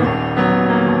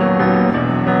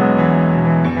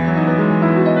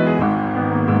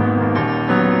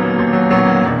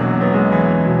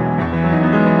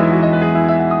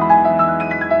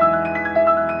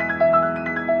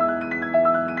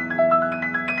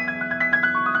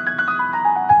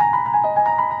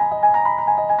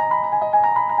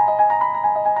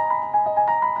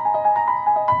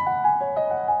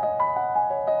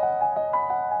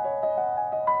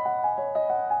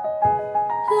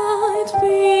 Light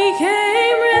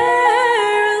became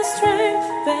rare and strength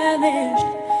vanished.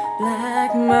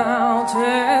 Black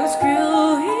mountains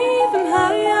grew even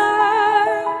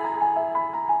higher,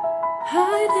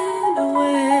 hiding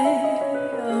away.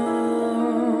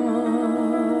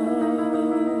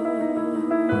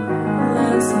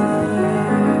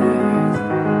 Answers.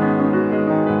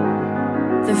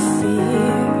 The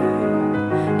fear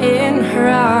in her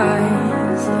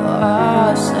eyes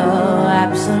was so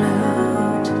absolute.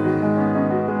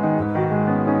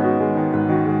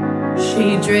 She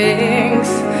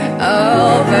drinks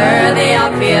over the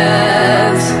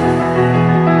opiates,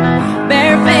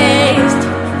 barefaced,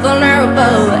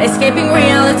 vulnerable, escaping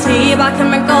reality by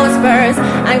chemical whispers.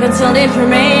 I'm concealed in her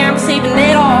me, I'm receiving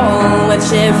it all with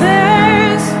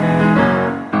shivers.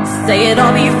 Say it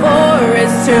all before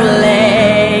it's too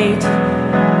late.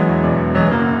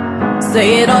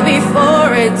 Say it all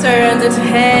before it turns into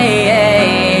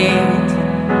hate.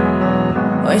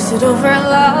 Wasted over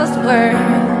lost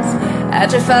words,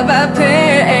 atrophied by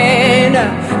pain.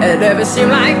 It never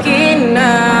seemed like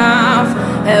enough.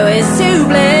 Who is to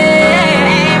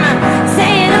blame?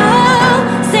 Say it all,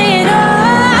 say it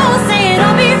all, say it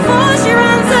all before she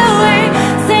runs away.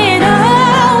 Say it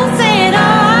all, say it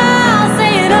all,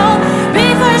 say it all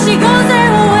before she goes her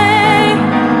away.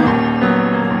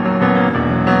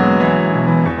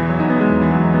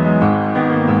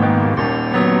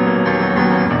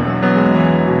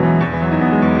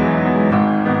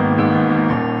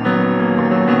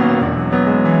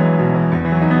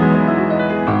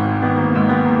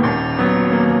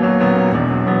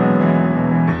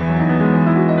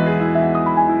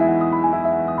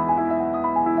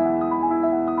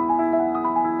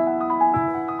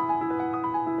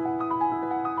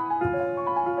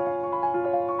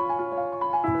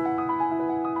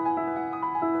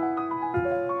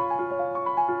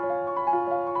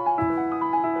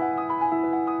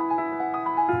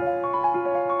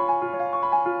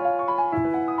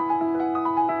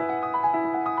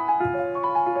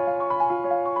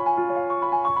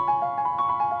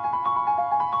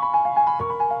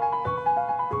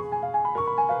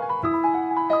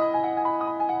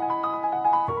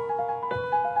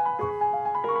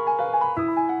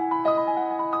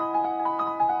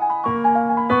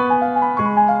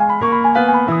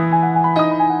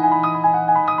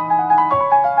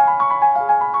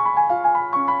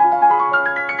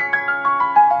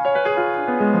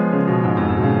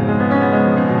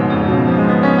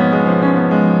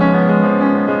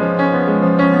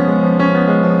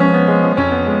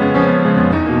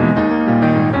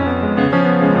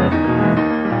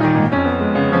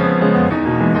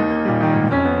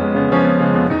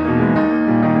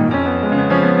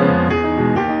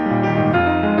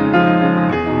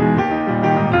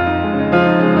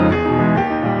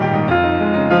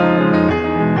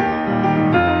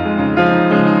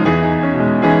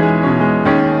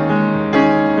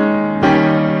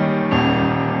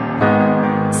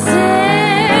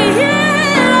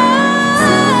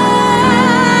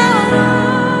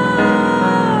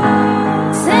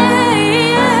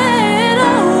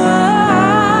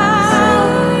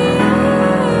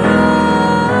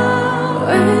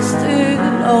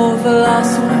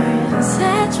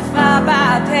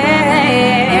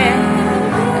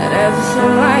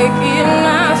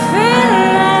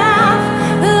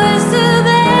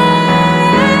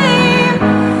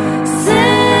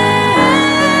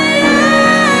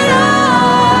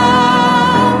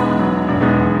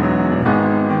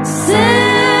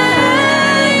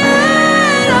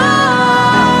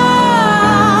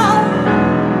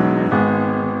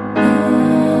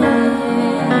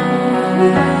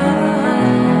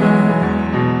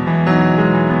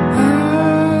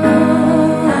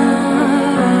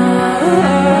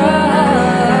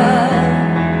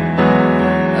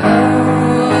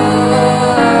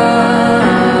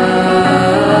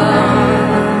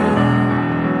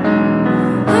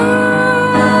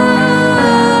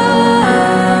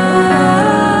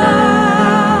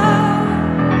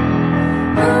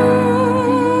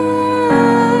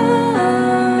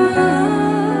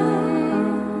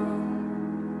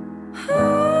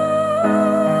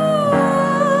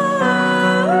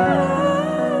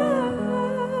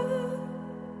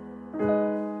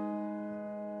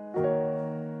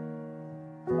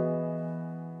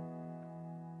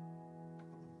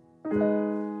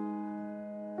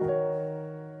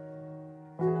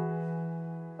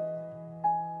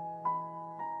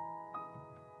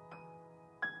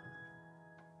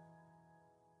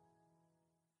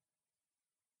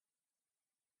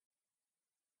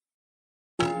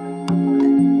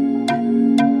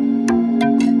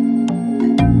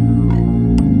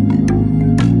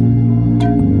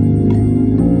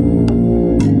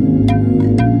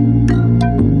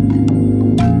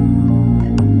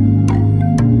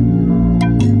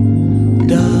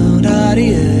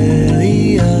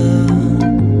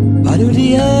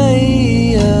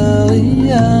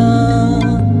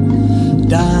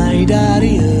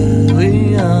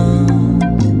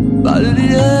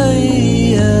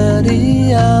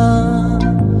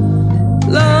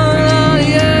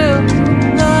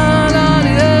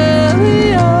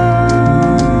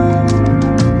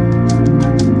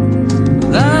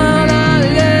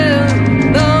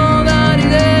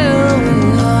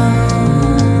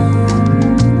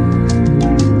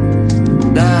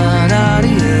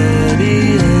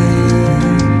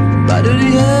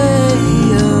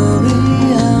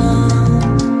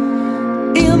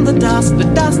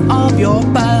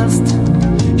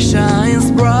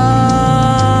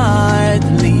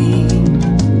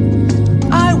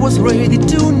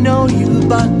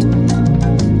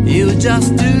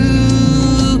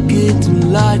 it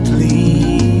lightly.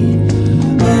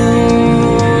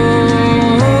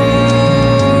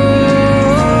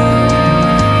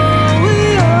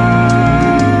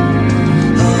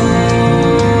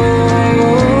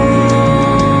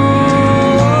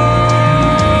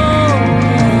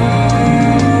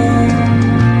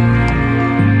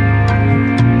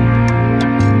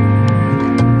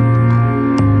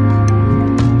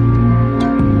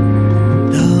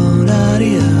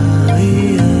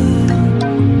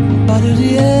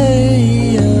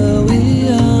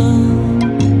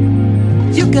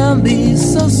 You can be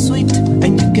so sweet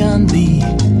and you can be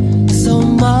so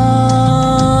mighty,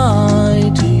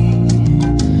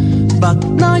 but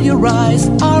now your eyes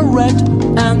are red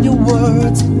and your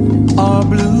words are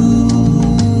blue.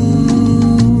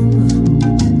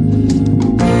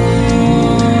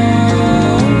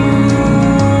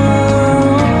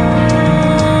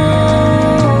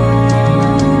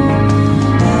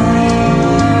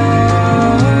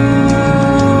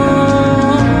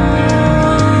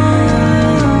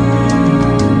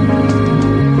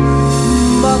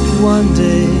 One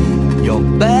day, your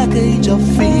baggage of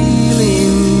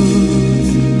feelings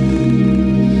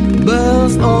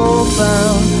burst all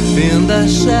found in the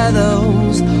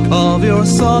shadows of your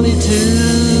solitude,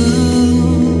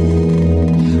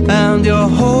 and your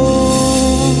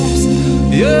hopes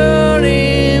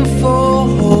yearning for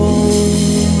home,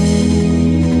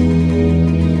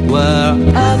 where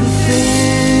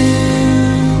everything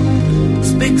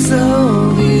speaks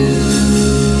of you.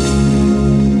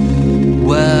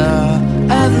 Where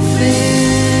everything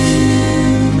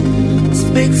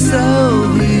speaks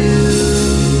of you.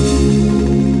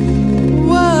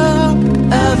 Where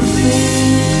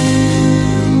everything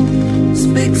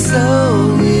speaks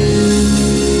of you.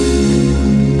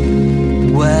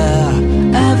 Where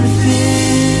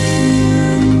everything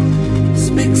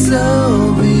speaks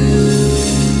of you.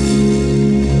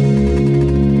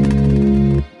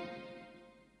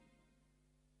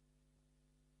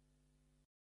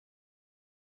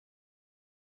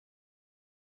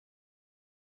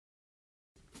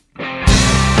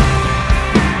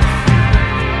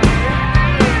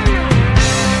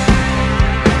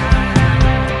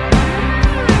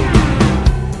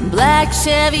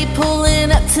 Chevy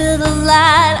pulling up to the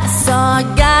light. I saw a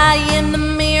guy in the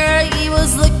mirror, he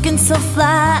was looking so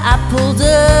fly. I pulled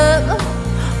up,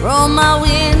 rolled my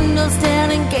windows down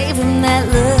and gave him that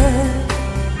look.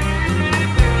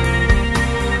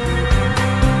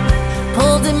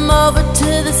 Pulled him over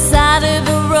to the side of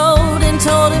the road and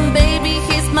told him, baby,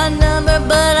 here's my number,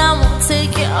 but I won't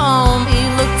take you home. He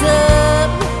looked up,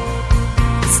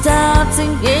 stopped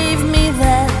and gave me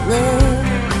that look.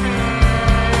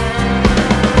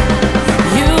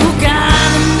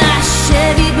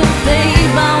 Chevy, but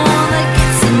babe, I wanna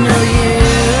get to know you.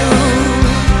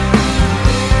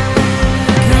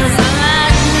 'Cause I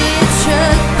like me a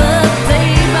truck, but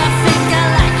babe, I think I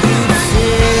like you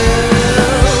too.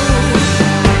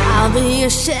 I'll be a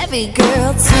Chevy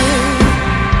girl too.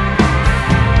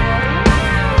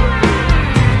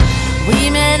 We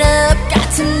met up, got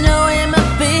to know him a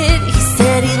bit. He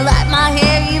said he liked my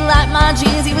hair, he liked my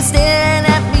jeans. He was staring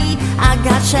at me, I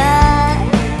got shy.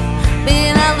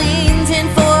 Then I leaned in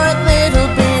for a little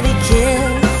bitty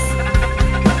kiss.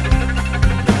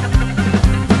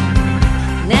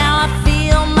 Now I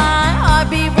feel my heart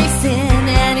be racing,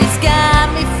 and he's got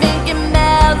me thinking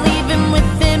about leaving with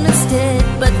him instead.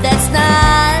 But that's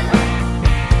not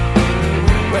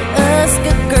what us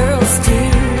good girls do.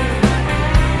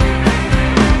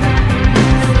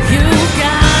 You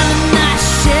got a nice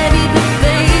Chevy, but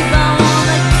babe, I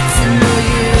wanna get to know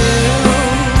you.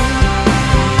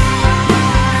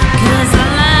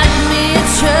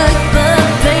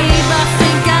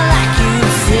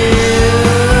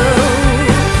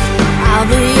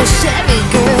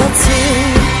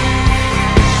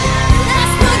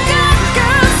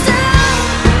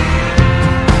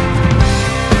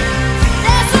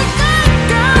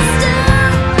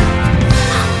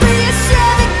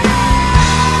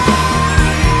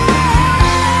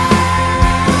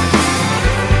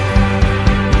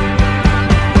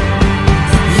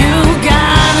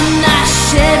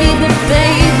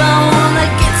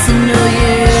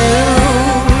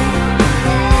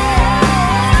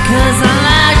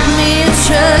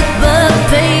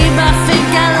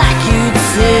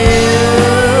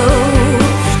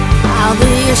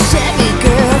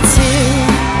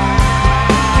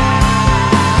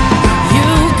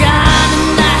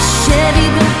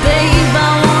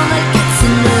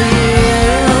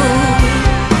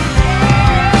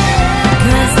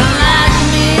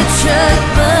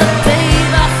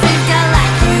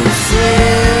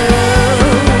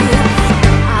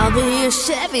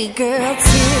 heavy girl too.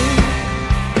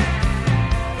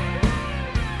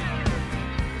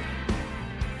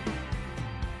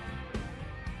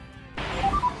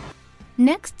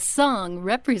 Next song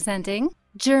representing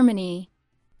Germany.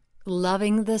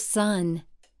 Loving the Sun,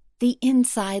 The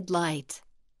Inside Light.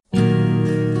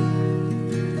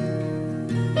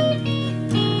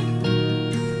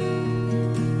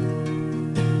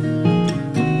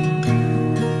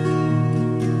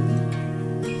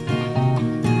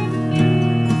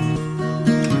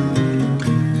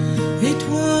 It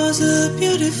was a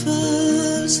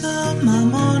beautiful summer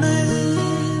morning.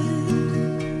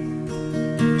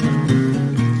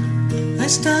 I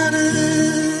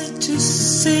started to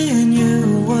see a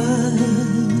new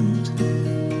world.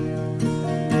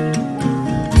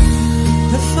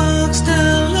 The fog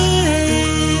still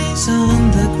lays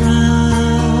on the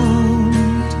ground,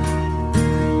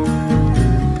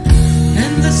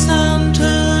 and the sun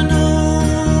turned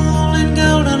all in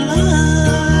golden light.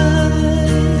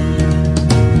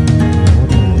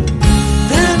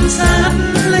 Then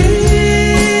suddenly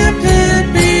appeared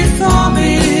before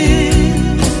me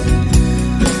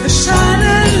a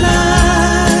shining light,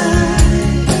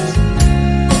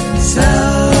 so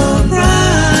bright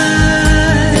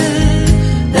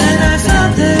that I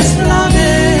felt this longing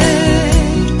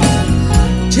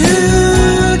to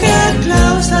get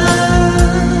closer,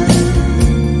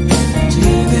 to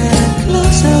get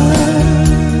closer.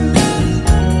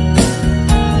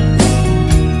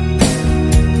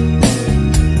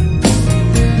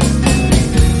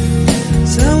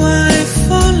 So I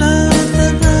followed the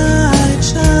bright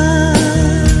shine.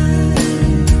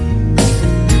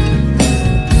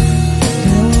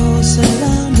 I was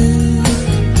surrounded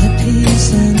by peace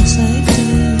and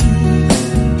safety.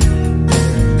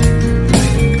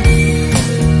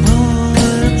 All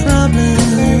the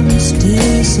problems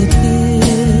disappeared,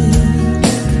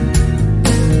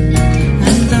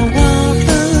 and the world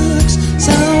looks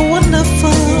so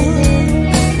wonderful,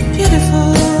 beautiful.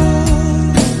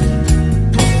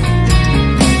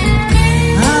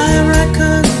 I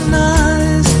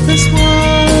recognized this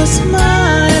was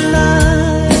my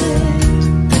light.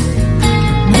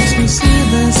 Makes me see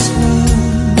this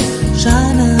world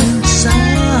shining so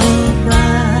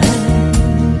bright.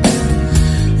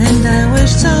 And I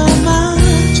wish so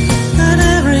much that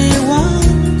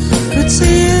everyone could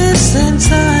see this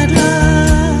inside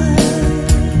light.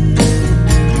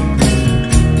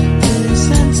 This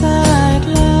inside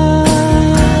light,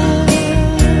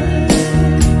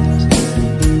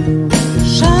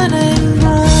 shining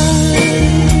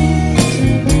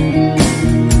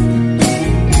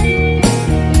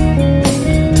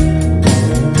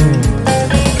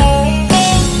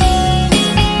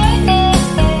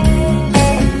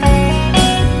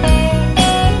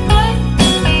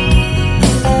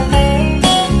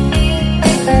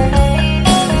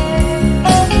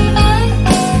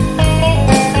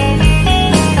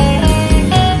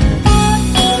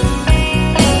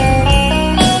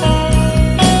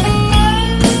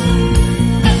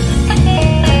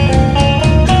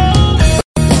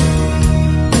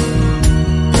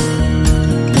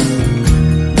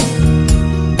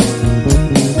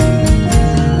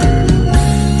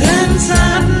Then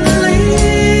suddenly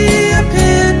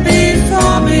appeared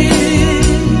before me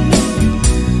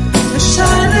a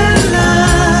shining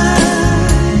light,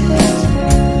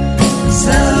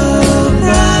 so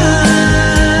bright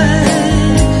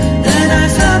that I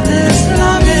felt this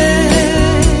longing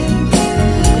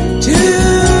to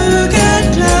get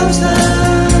closer,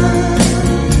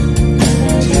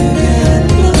 to get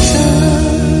closer.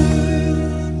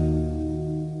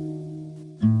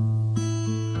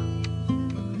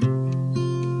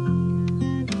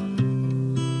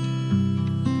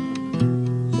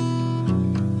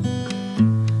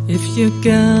 If you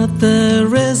got the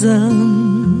rhythm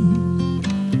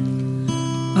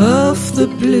of the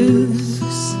blues,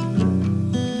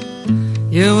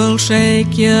 you will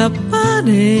shake your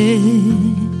body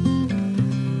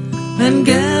and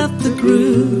get the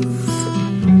groove.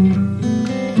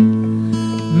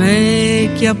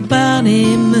 Make your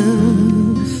body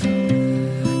move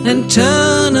and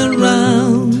turn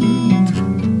around.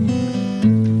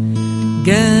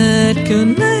 Get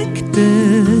connected,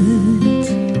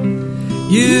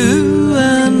 you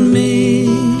and me.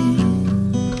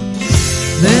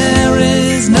 There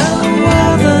is no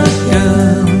other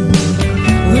girl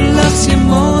who loves you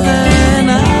more than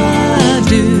I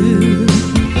do.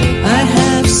 I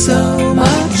have so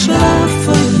much love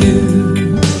for you.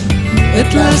 It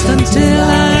lasts until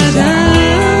I die.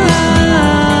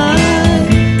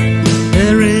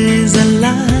 There is a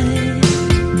light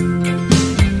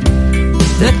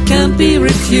that can't be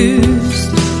refused.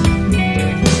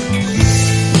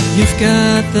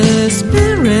 the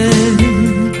spirit,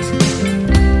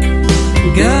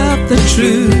 got the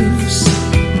truths,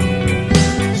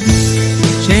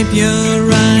 shape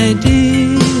your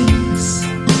ideas,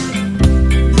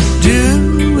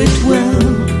 do it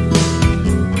well,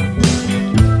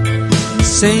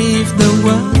 save the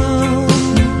world,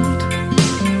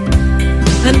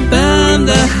 and burn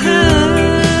the house.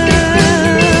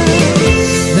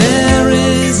 There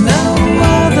is no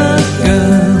other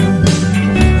girl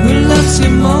who loves you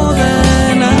more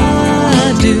than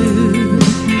I do.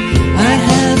 I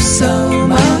have so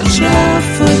much love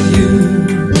for you,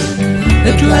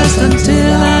 it lasts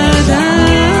until I die.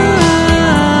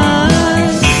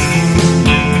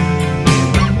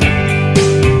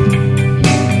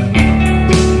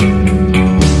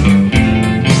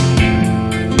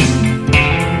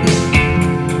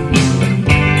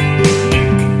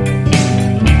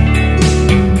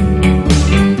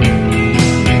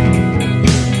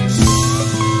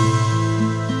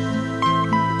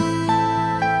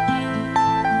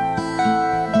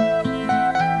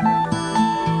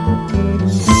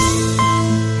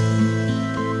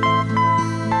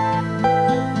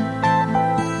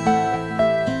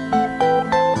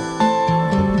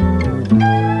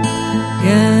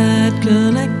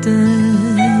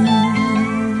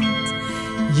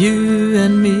 You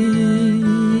and me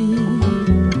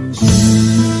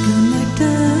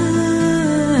connected.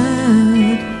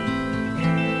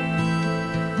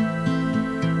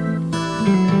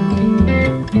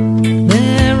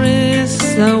 There is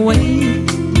a way,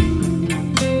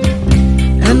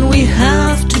 and we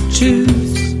have to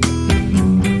choose.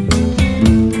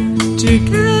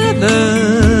 Together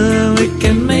we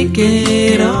can make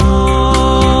it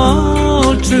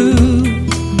all true.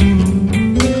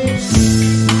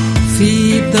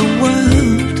 Feed the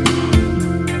world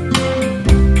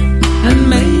and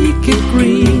make it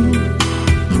green.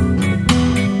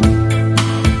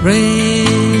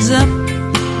 Raise up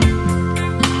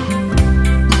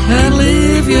and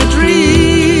live your dreams.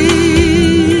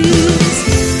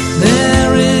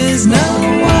 There is no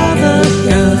other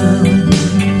girl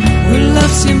who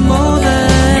loves you more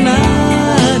than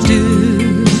I do.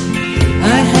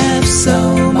 I have so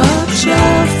much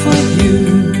love for you,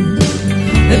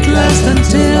 it lasts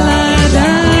until I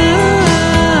die.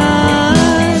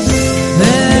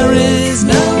 There is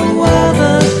no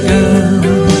other girl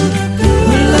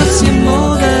who loves you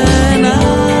more than I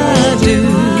do.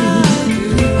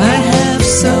 I have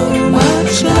so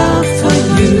much love for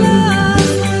you,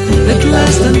 it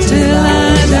lasts until I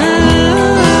die.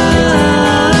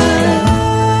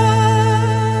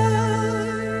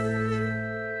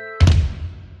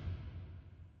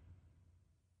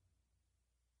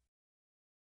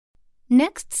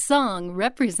 Next song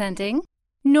representing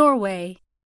Norway,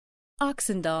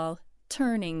 Oxendal,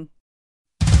 Turning.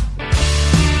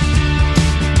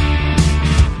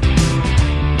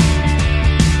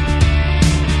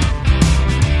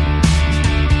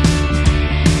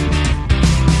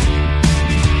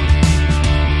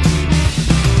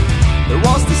 There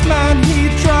was this man, he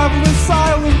traveled in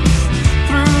silence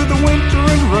through the winter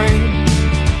and rain,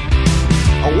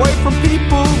 away from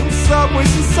people,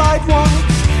 subways and sidewalks.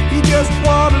 He just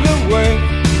wandered away.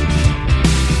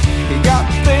 He got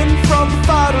thin from the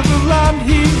fight of the land.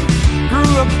 He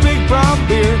grew a big brown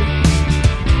beard.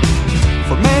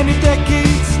 For many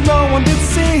decades no one did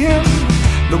see him.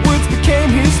 The woods became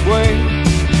his way.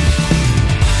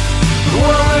 The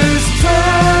world is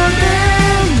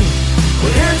turning.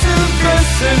 We're here to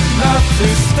visit, not to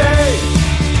stay.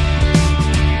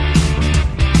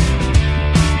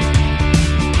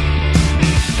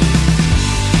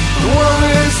 The world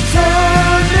is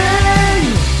turning.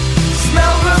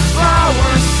 Smell the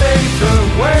flowers, safe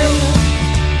away.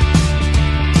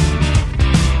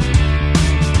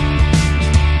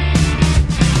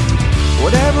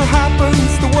 Whatever happens,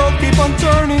 the world keep on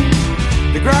turning.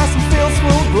 The grass and fields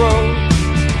will grow.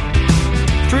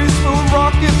 Trees will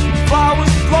rocket,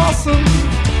 flowers blossom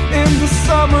in the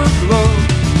summer glow.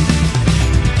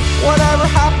 Whatever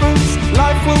happens,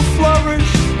 life will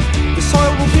flourish. The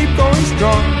soil will keep going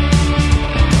strong.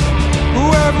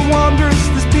 Whoever wanders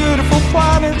this beautiful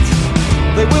planet,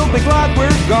 they will be glad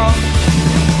we're gone.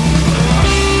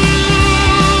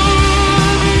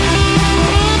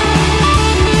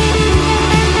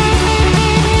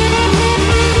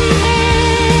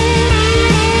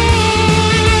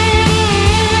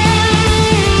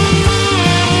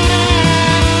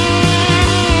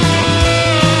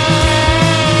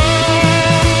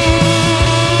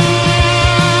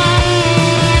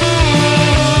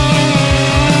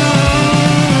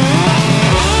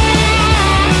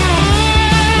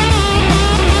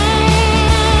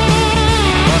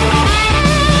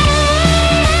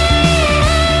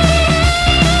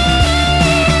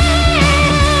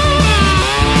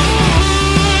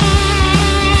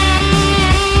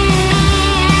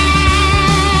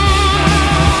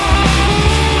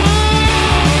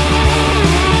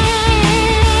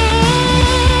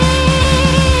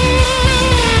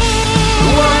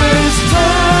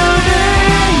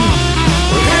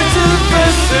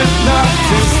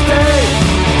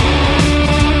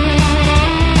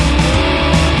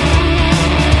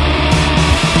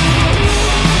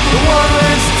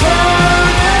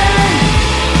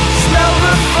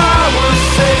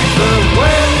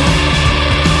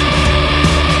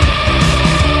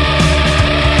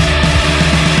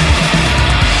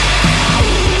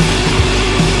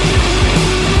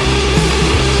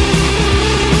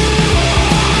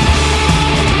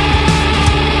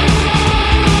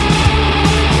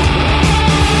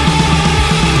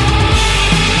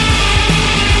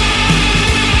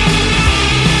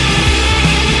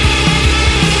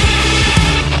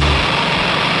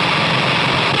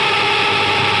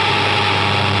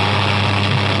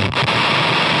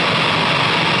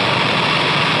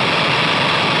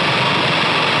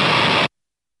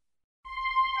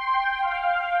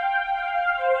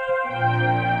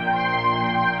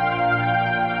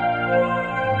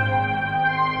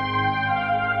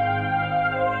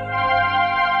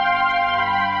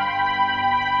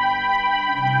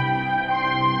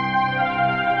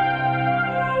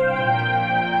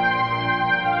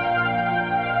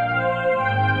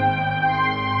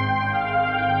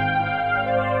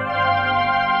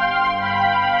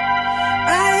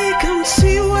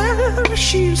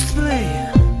 she used to play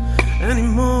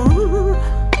anymore.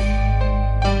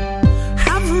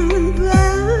 Haven't been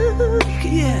back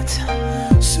yet,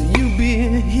 so you'll be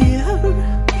here.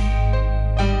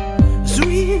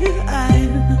 Sweet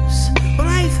eyes,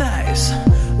 bright eyes,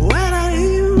 where are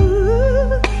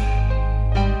you?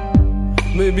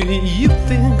 Maybe you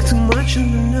think too much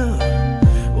and know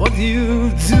what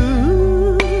you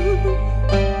do.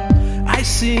 I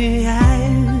see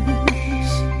eyes,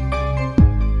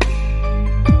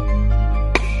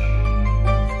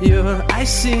 your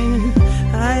icy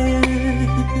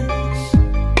eyes.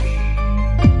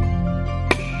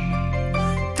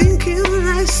 Thinking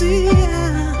I see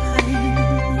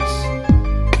eyes,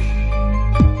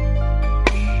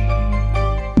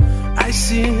 I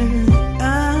see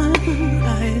eyes.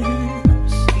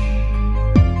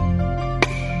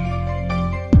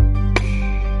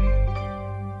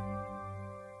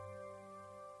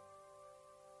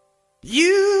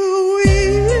 You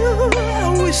will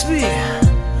always be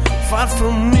far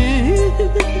from me,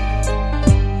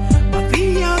 but in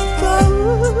your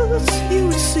thoughts you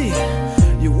will see,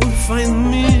 you will find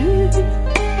me.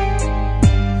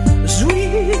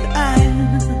 Sweet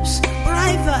eyes,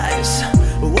 bright eyes,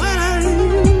 where are you?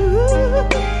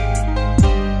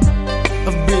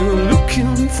 I've been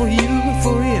looking for you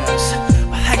for years,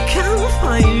 but I can't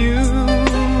find you.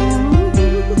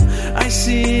 I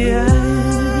see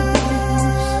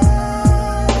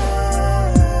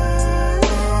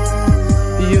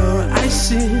your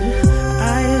icy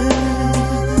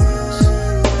eyes.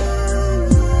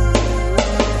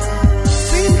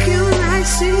 Thinking I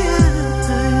see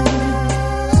eyes.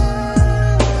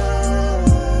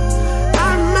 I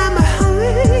remember how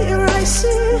your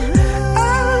icy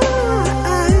eyes,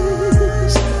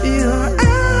 your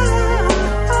eyes.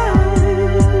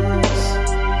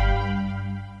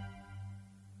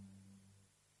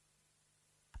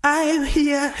 I'm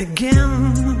here again.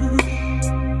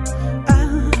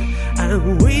 I'm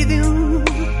with you,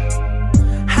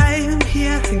 I am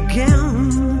here again,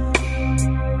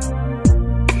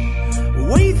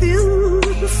 waiting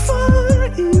for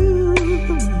you.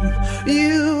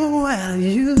 You are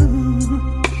you.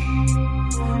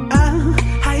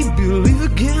 I believe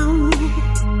again.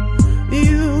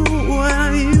 You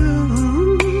are you.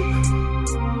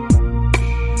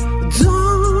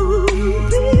 Don't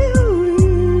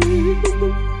believe.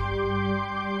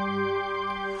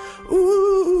 Ooh.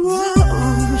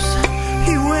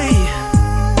 Way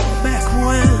back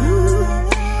when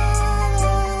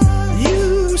you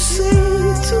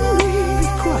said to me, be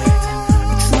quiet,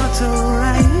 it's not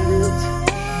alright.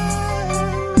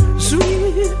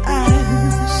 Sweet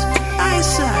eyes,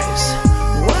 eyes,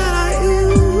 where are you?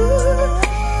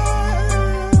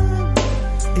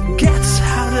 It gets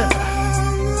harder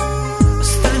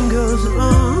as time goes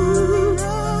on.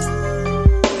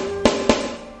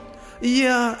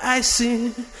 Your icy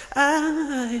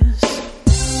eyes.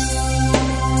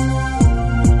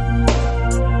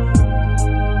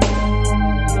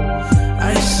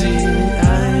 I see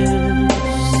eyes.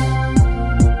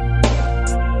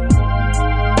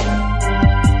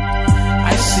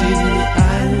 I see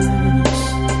eyes.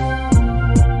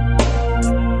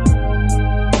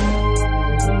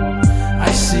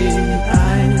 I see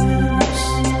eyes.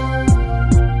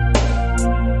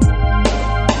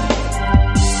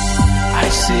 I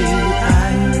see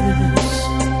eyes.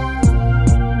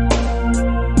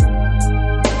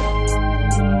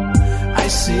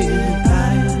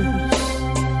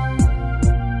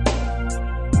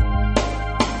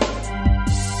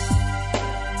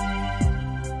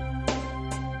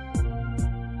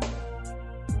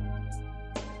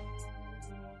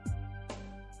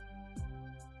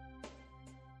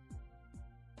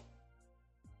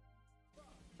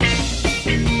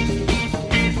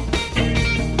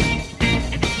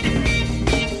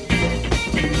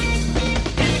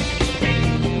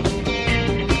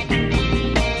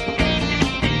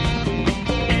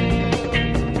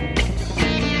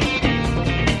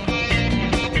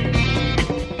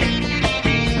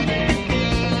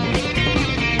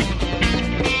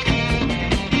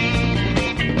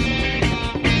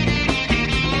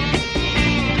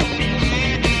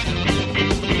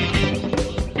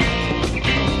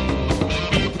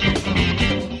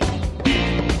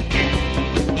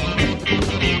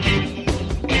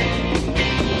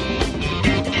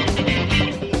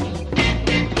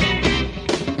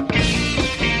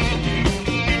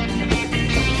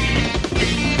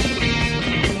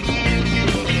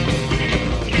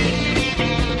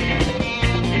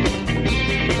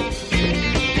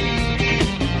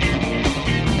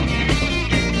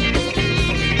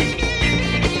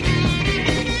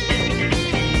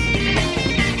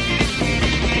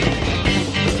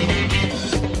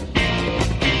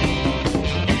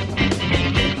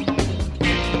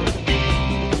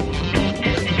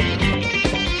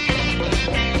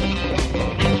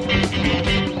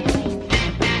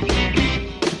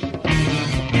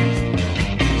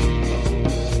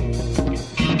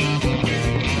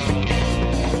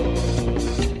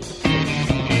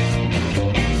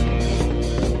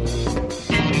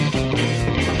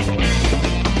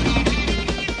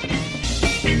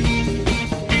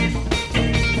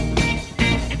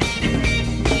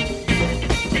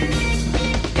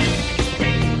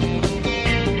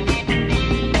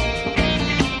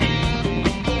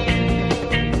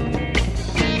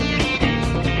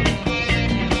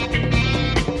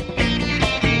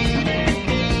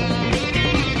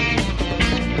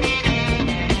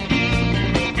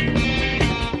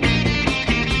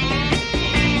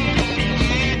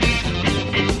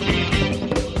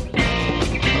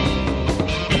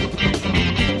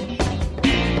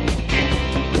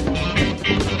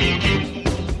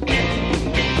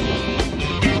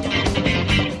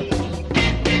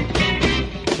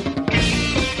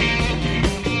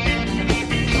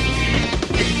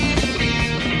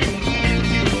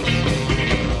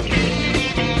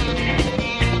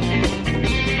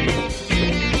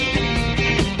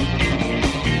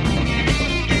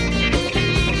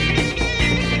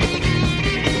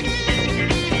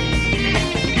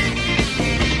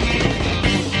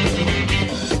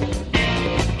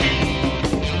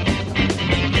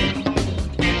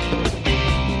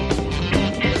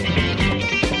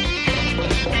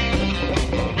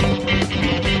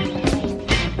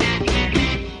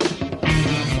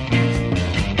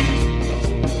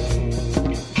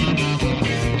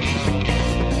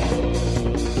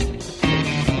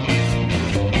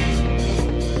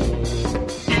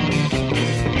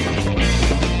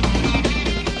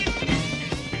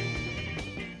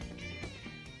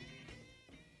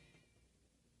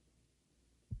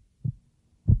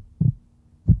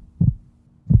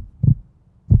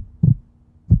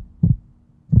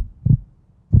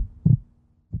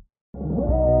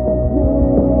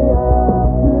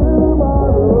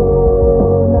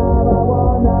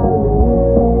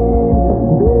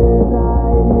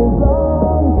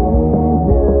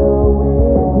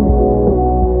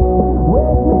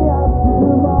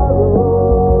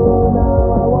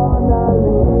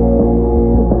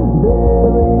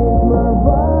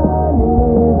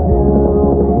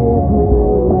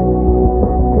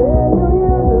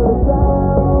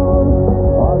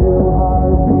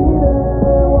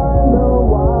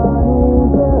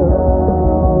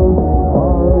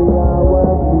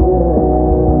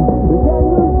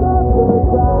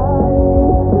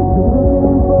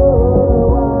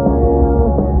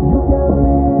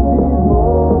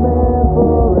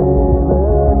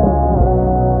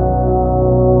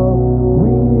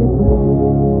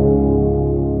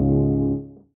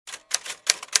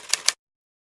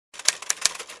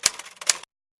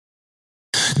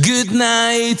 Good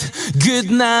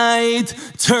night,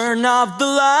 turn off the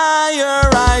light. Your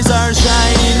eyes are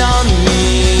shining on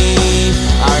me,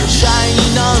 are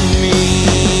shining on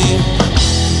me.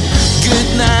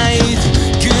 Good night,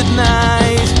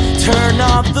 turn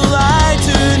off the light.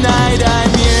 Tonight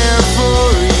I'm here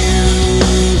for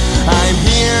you, I'm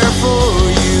here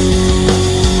for you.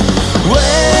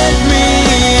 Wake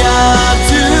me up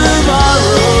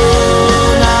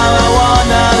tomorrow, now I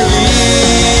wanna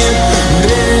leave.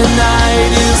 The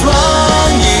night is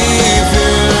long if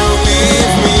you're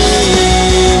with me.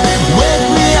 Wake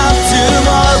me up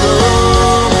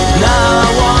tomorrow, now I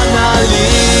wanna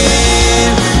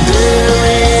leave. There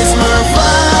is more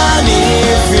fun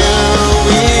if you're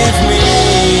with me,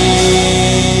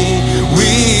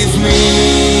 with me.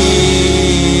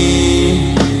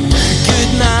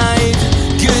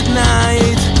 Good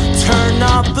night, turn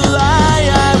off the light.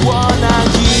 I wanna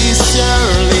kiss your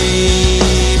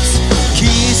lips,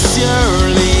 kiss your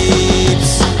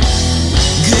lips.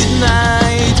 Good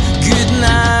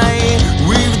night,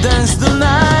 we've danced the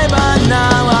night, but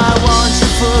now I want you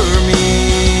for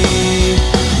me,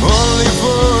 only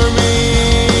for me.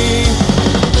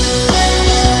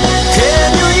 Can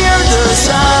you hear the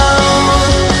sound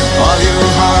of your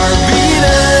heart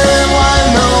beating while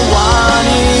no one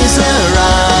is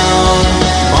around?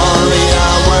 Only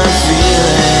our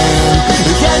feeling.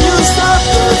 Can you stop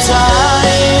the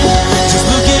time? Just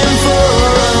looking for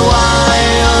a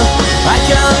while. I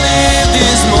can't live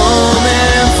this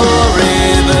moment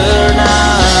forever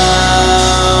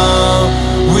now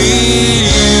with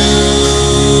you.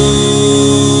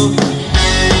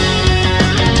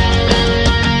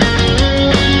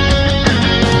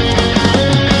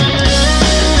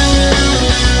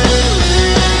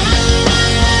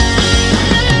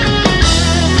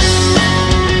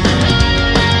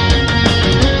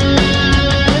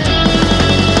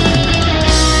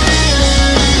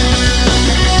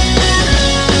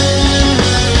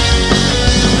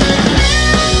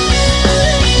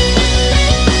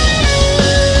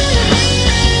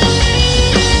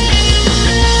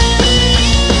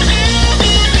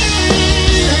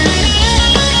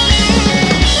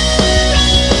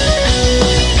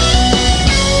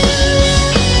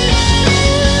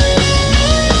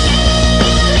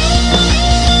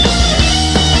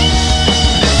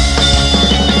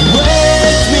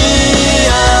 Wake me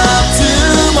up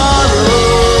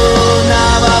tomorrow,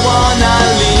 now I wanna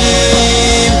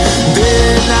leave. The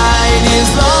night is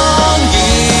long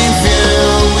if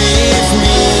you're with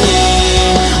me.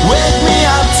 Wake me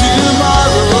up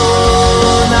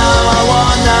tomorrow, now I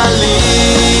wanna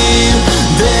leave.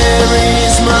 There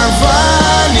is more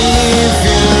fun if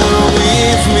you're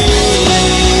with me.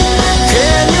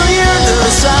 Can you hear the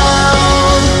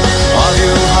sound of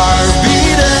your heart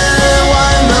beating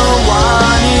while no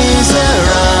one is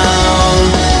around?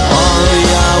 Only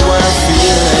our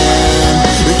feeling.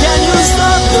 Can you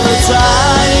stop the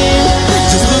time?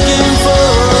 Just looking for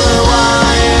a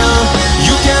while.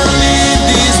 You can live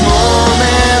this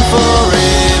moment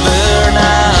forever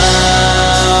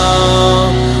now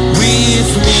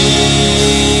with me.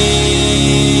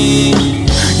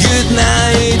 Good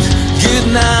night, good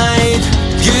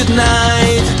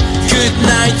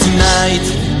night tonight.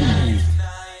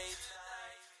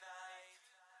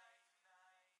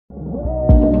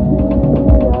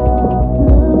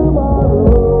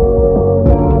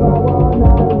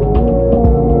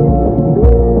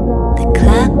 The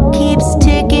clock keeps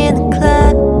ticking, the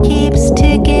clock keeps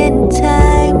ticking,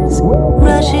 time's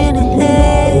rushing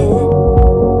ahead.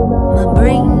 My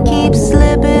brain keeps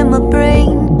slipping,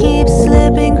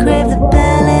 crave the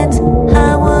balance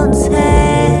I once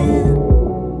had.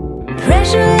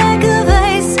 Pressure like a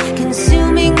vice,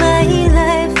 consuming my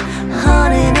life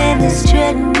on an endless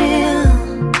treadmill.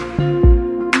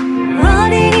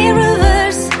 Running in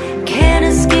reverse, can't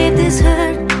escape this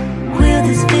hurt. Will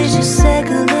this vicious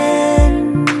cycle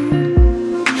end?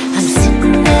 I'm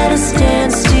sitting at a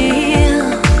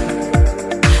standstill.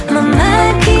 My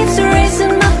mind keeps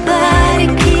racing, my body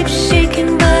keeps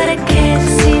shaking, but I can't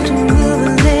seem to move a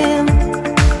limb.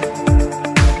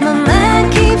 My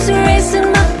mind keeps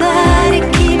racing, my body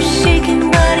keeps shaking,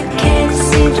 but I can't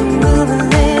seem to move a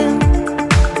limb.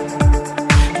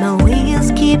 My wheels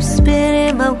keep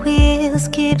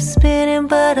spinning,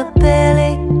 but I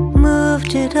barely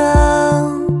moved at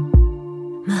all.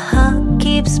 My heart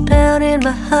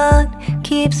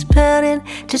keeps pounding,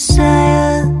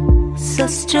 desire so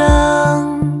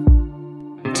strong.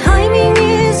 Timing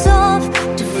is off,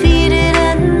 defeated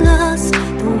and lost.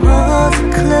 The walls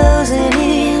are closing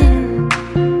in.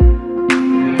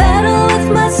 Battle with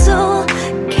my soul,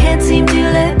 can't seem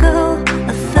to let go.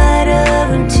 A fighter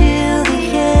until the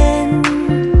end.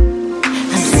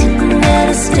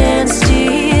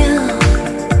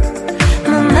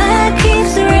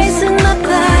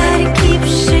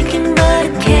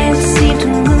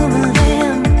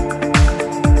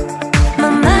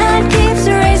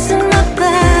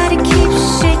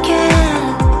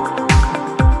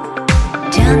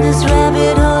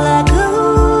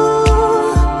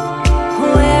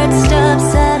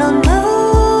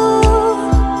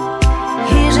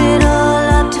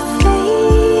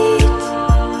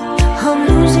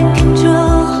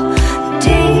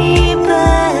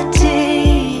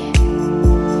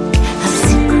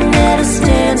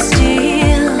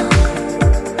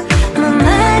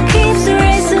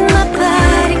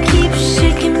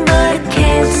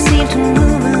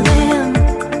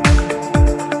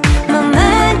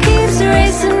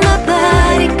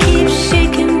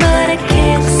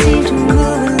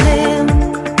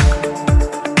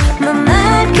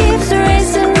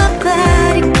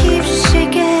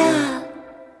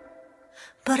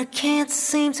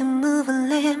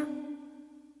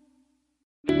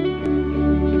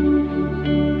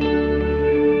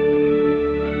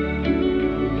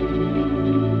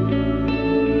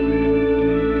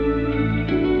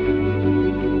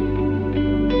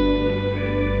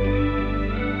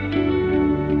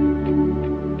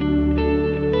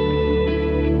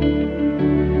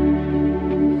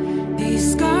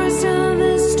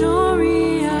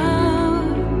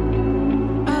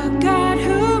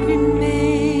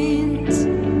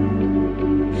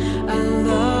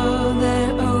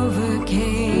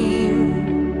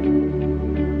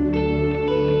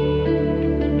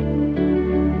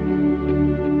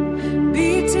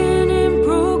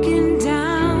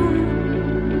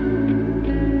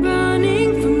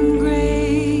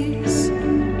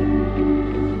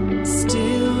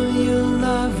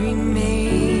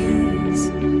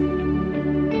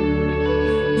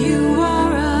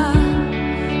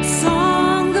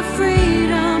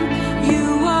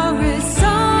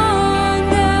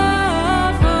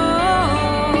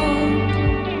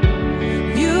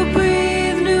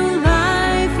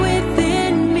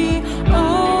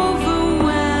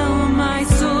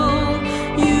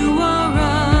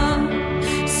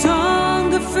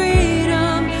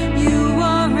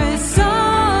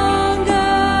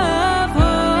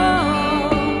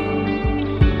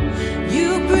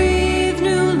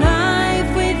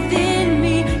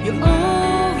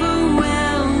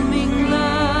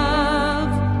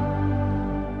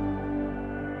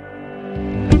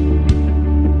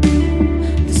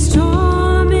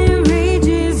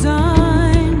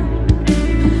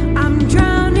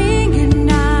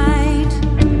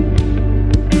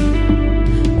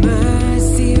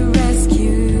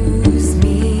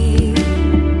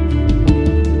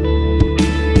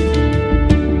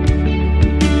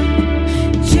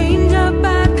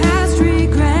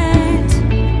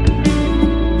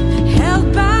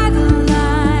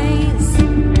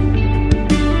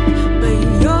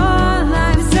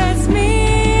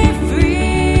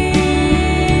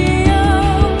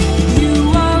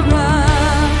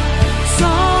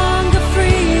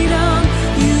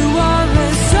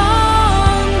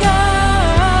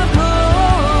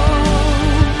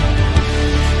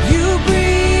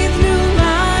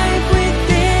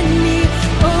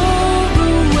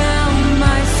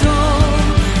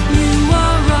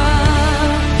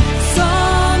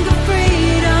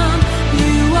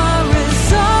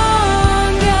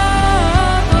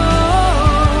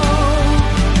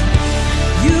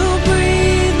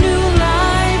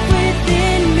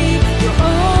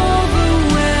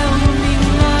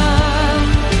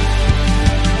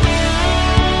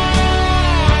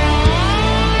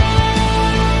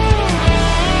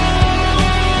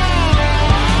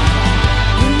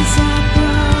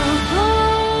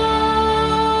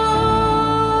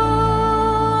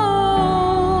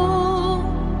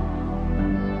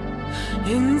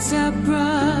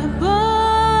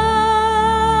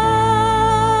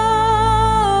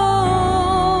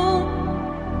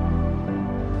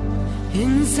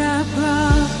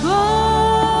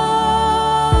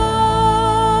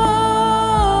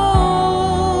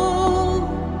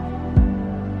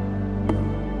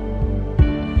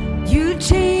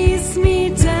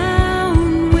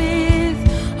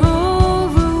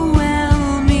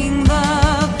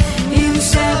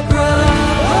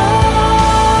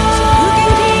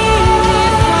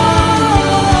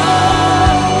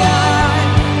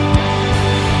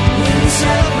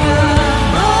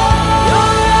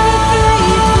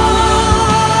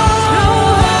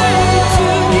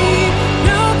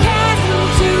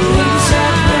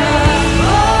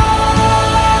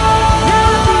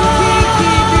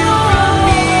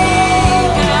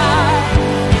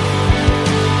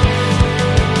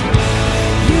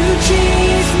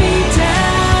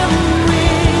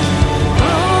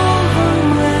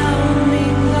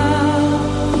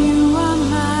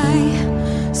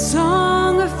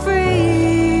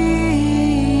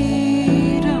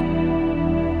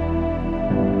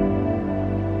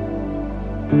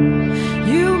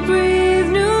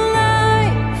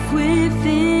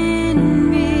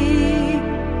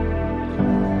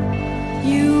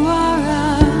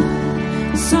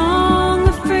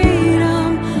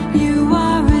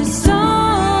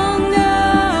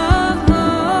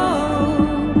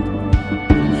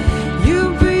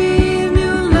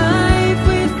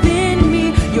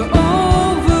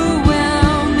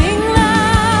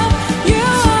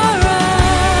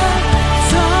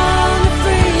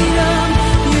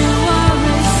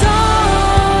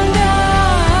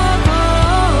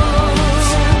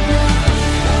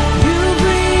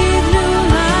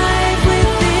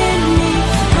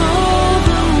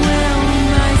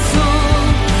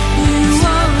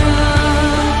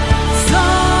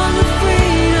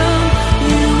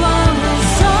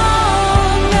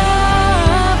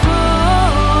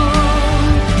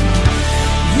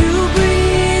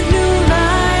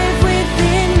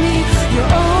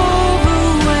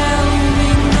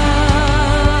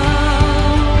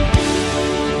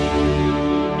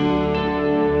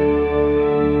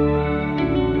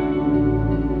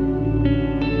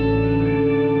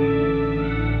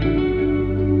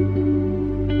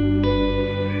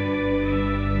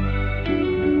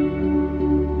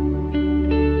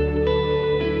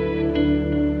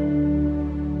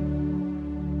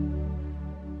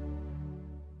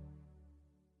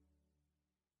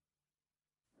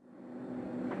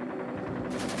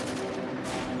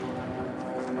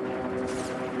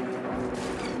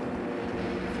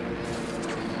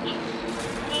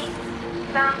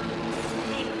 Side.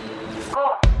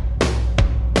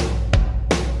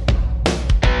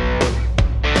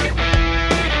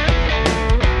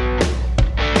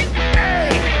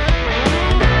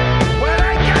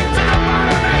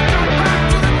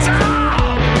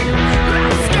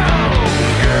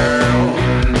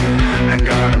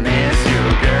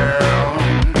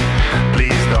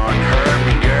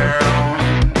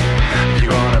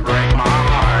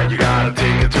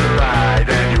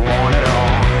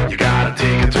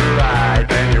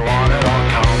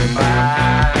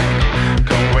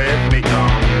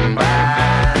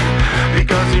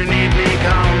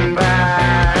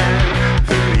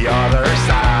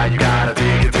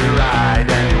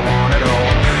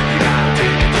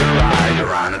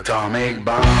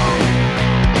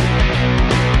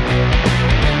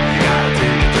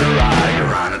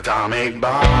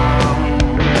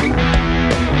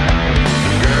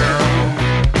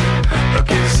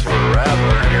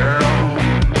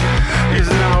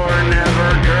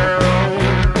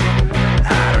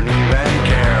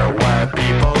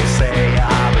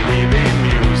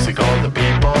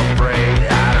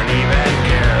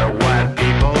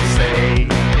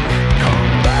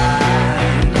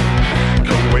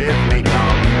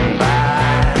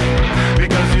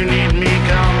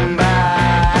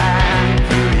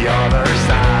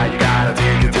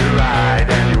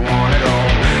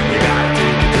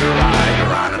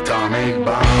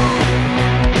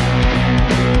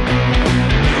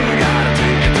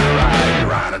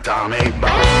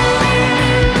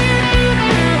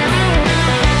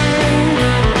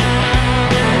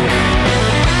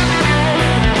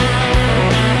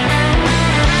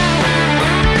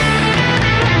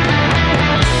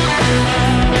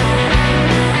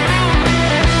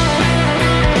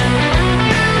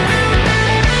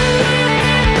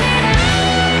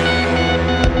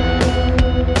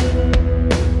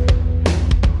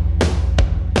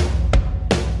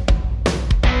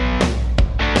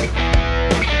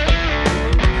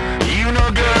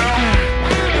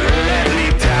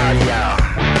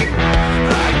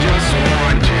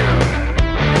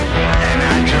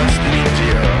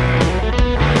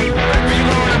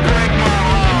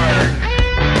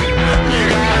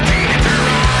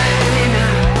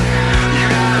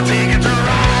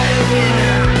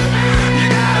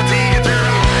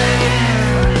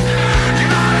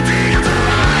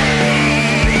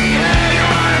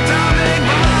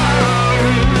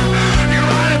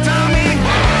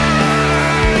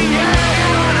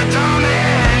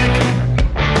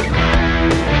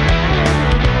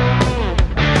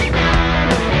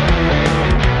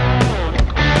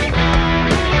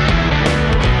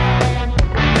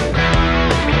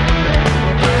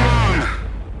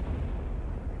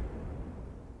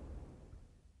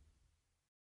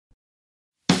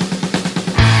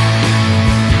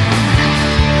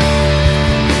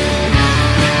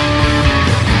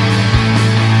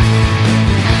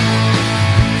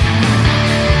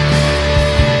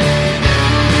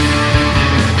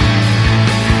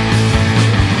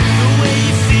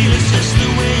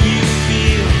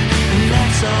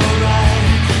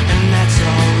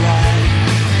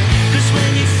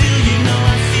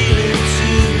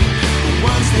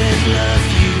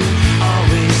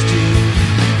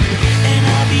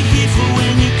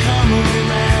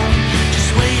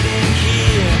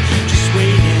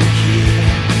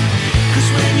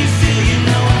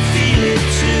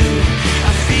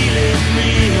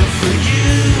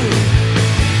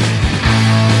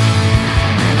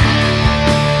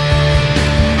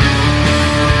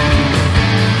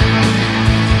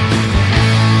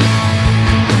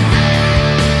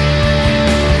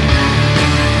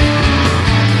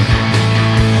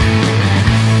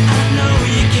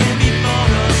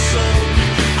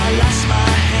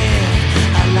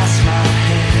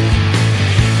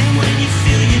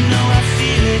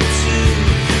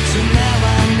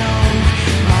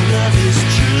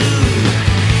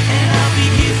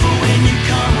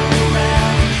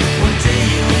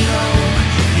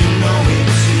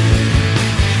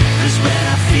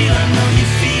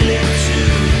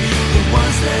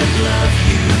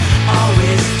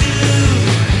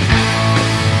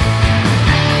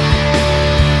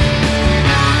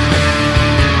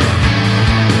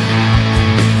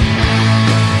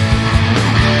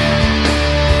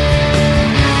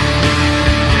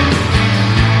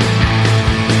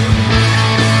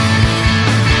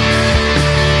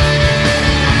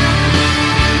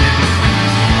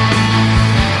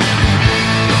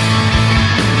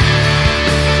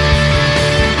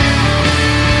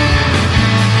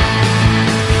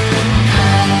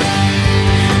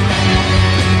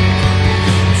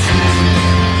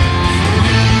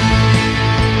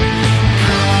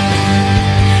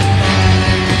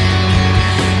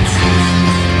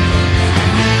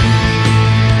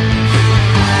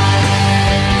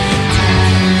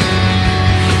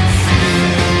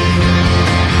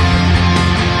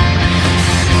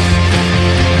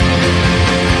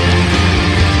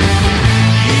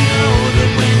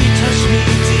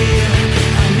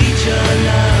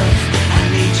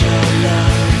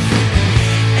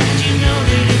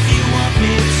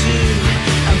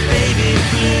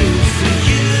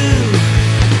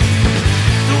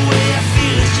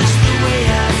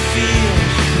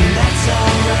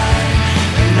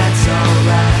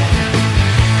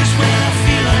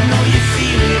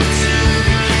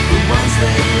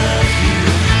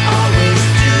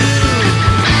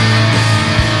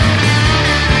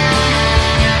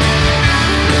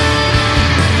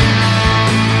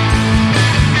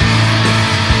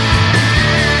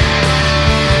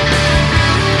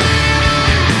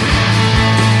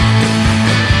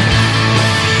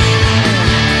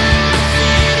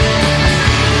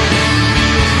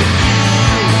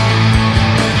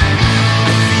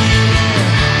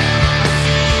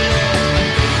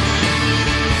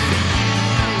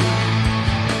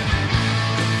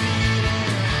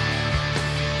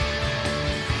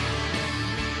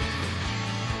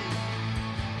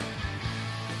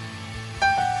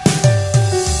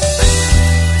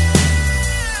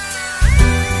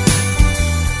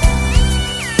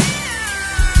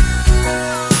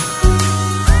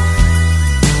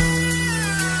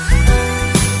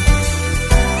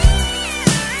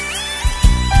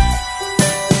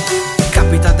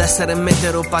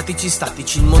 enteropatici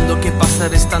statici, il mondo che passa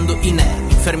restando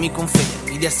inermi, fermi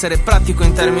confermi di essere pratico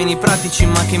in termini pratici.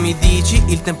 Ma che mi dici?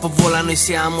 Il tempo vola, noi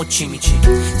siamo cimici.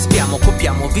 Spiamo,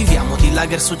 copiamo, viviamo di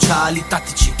lager sociali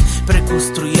tattici.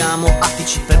 Precostruiamo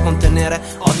attici per contenere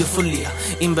odio e follia.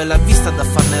 In bella vista da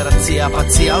farne razzia,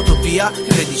 pazzia, utopia,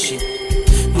 credici.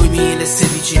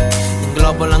 2016,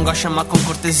 inglobo l'angoscia ma con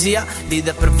cortesia.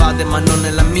 L'idea pervade ma non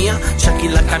è la mia. C'è chi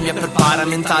la cambia per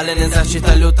paramentale, ne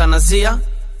esercita l'eutanasia.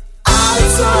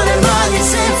 Alzo le mani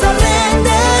senza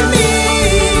arrendermi,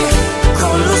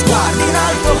 con lo sguardo in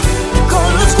alto,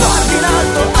 con lo sguardo in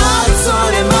alto. Alzo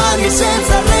le mani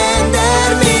senza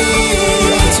arrendermi.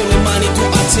 Alzo le mani, tu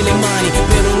alzi le mani,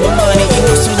 per un domani, il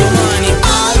nostro domani.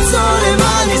 Alzo le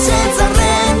mani senza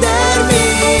arrendermi,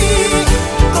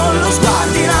 con lo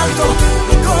sguardo in alto,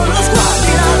 con lo sguardo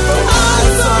in alto.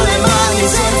 Alzo le mani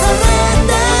senza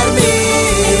arrendermi.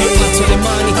 Io alzo le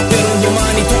mani, per un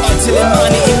domani, tu alzi le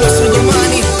mani, il nostro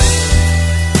domani.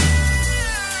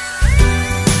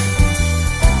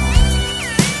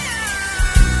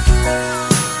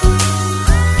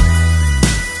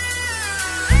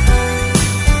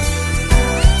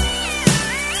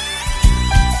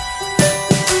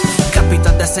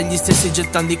 Gli stessi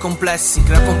gettando i complessi,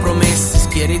 crea compromessi,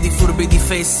 schieri di furbi di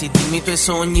fessi. Dimmi i tuoi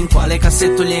sogni, in quale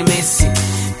cassetto li hai messi?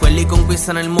 Quelli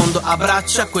conquistano il mondo a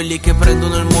braccia, quelli che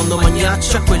prendono il mondo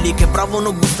magnaccia, quelli che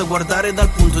provano gusto a guardare dal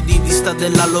punto di vista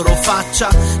della loro faccia.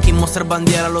 Chi mostra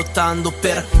bandiera lottando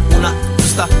per una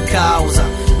giusta causa,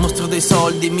 mostro dei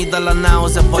soldi, mi dà la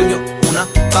nausea, voglio una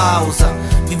pausa.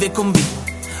 Vive con vivo,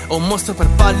 o mostro per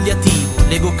palliativo,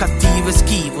 l'ego cattivo e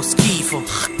schifo.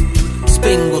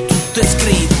 Spengo tutto e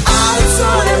scrivo. Alzo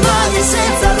le mani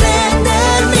senza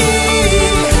arrendermi,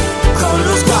 con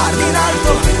lo sguardo in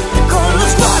alto, con lo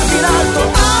sguardo in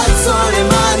alto. Alzo le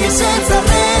mani senza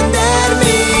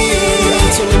arrendermi.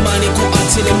 Alzo le mani, tu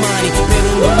alzi le mani, per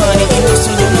un domani, il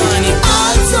nostro domani.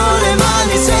 Alzo le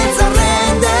mani senza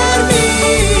arrendermi,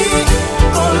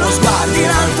 con lo sguardo in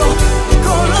alto,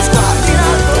 con lo sguardo in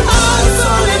alto. Alzo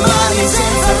le mani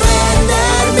senza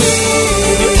arrendermi.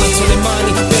 Io alzo le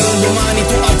mani, per un domani,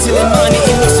 tu alzi le mani,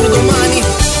 il nostro domani.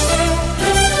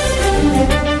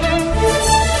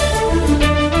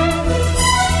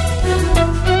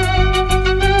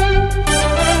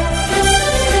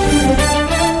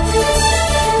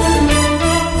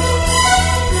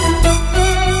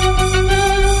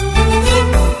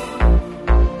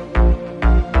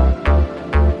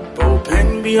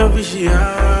 Official,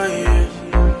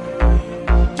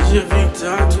 DJ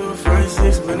Victor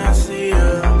 256 when I see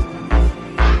ya.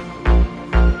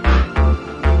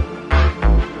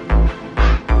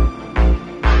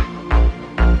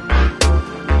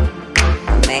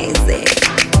 Amazing.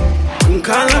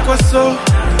 Kunkala kwaso,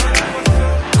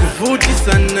 kuvuti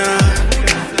sana,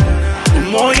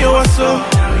 umoyo waso.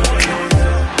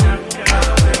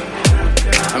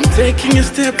 I'm taking a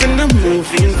step and I'm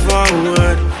moving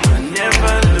forward.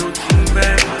 Never looking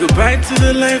back. Goodbye to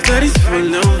the life that is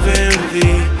full of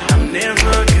envy. I'm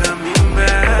never coming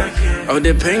back. All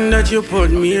the pain that you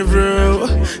put me through,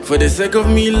 for the sake of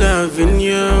me loving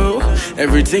you.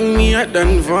 Everything me I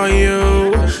done for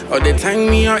you, all the time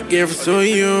me I gave to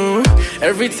you.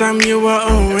 Every time you were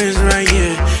always right,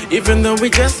 yeah. Even though we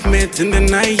just met in the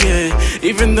night, yeah.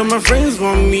 Even though my friends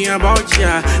want me about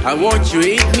ya, I want you,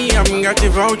 hate me, I haven't got the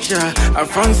voucher. I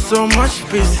found so much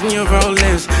peace in your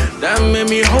violence that made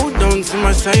me hold on to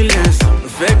my silence. The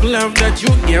fake love that you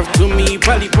gave to me,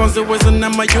 Polly Ponce was a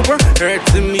number, you were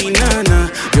hurting me, nana.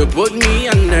 You put me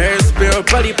under a spell,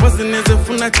 Polly Ponce is a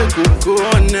funacha kuku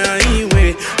on the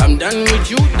highway. I'm done with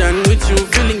you,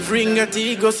 feeling free, got the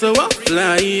ego, so I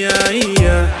fly,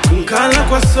 yeah. Kunkala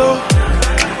kwaso,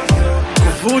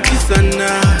 kuvuti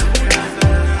sana,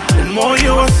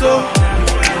 umoyo waso.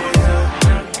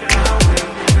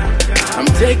 I'm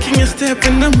taking a step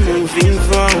and I'm moving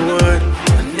forward.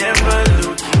 I'm never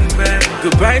looking back.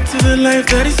 Goodbye to the life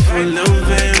that is full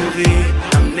of envy.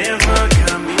 I'm never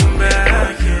coming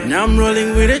back. Now I'm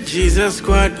rolling with a Jesus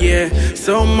squad, yeah.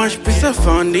 So much peace I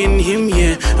found in him,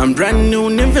 yeah. I'm brand new,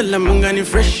 never lamungani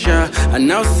fresher. And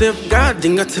now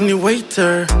safeguarding a tiny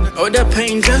waiter. All the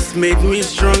pain just made me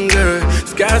stronger.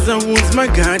 Scars and wounds, my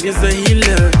God is a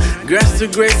healer. Grace to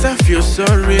grace, I feel so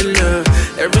real.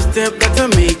 Every step that I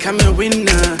make, I'm a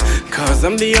winner. Cause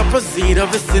I'm the opposite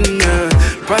of a sinner.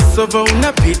 Passover,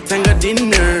 una pit and a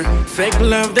dinner. Fake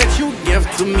love that you gave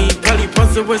to me. Polly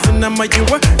Ponce was a number, you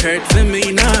were hurting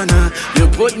me, nana. You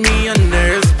put me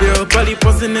under a spell. Polly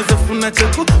Ponce is a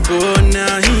funacha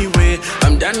kukona highway.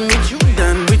 I'm done with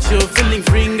you, feeling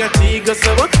free, got ego,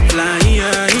 so I fly,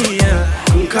 yeah.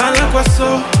 Kunkala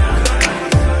kwaso,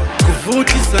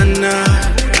 kuvuti sana,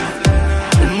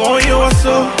 Moyo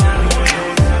waso.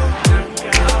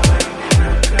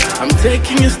 I'm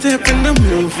taking a step and I'm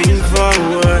moving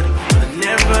forward,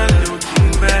 never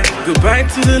looking back. Goodbye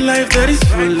to the life that is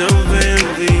full of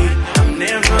envy. I'm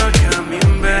never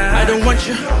coming back. I don't want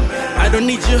you, I don't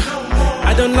need you,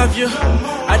 I don't love you,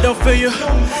 I don't feel you.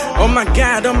 Oh my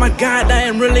God, I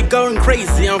am really going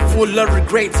crazy. I'm full of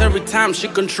regrets every time she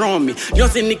control me.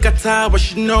 Yonzi Nikata, but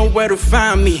she know where to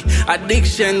find me.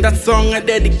 Addiction, that song a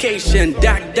dedication.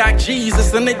 Dark,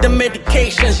 Jesus, I need the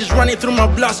medication. She's running through my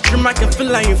bloodstream, I can feel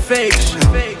like infection.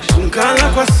 Kunkala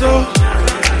kwaso,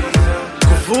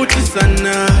 kufuti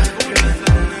sana,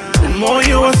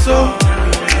 moyo waso.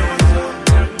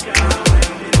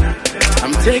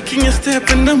 I'm taking a step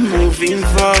and I'm moving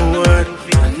forward,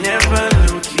 never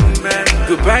looking back.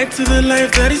 Goodbye to the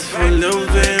life that is full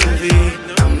of envy.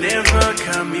 I'm never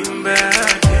coming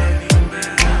back.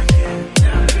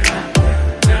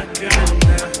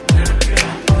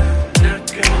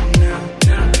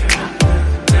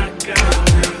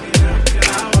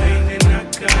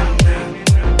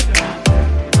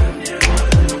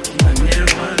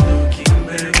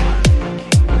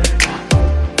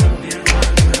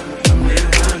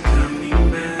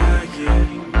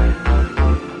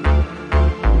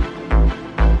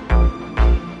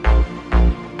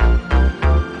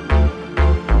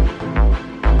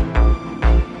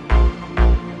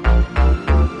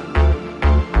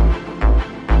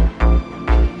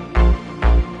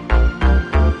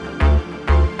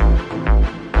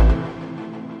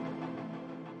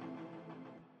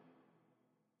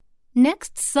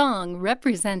 Next song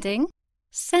representing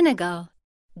Senegal,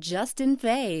 Justin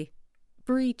Fay,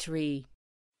 Brie Tree.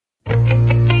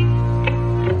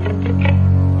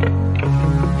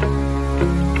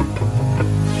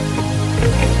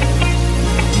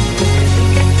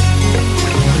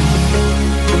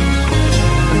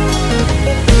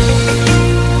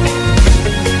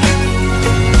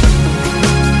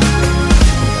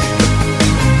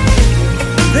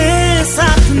 This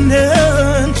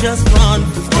afternoon, just run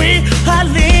free. I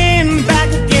lean back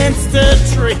against a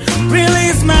tree,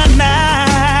 release my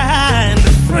mind,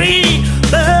 free.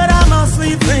 But I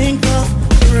mostly think of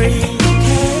free.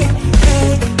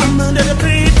 Hey, I'm under the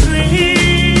big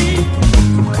tree.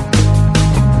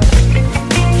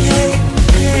 Hey,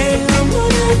 I'm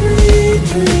under the big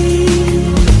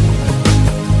tree.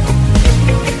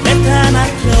 Every time I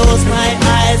close my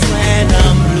eyes when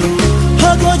I'm blue,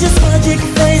 her gorgeous magic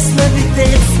face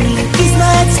levitates me. These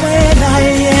nights when I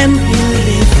am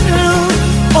really through,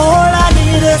 all I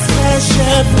need is fresh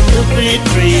air from the big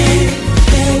tree.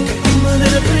 Hey, I'm under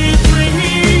the big tree.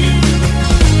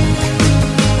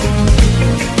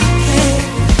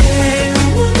 Hey,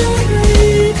 I'm under the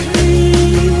big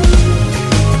tree.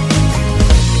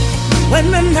 When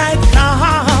the night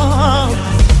comes,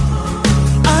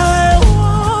 I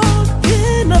walk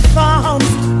in the farms,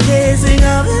 gazing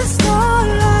at the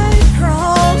starlight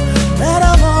crown that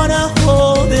I wanna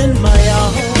hold in my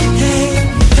arms.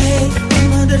 Hey,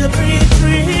 I'm under the big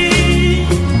tree.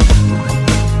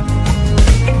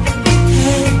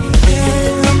 Hey,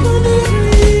 I'm under the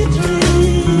big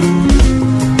tree.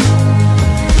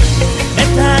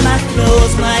 Every time I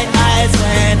close my eyes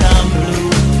when I'm blue,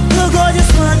 the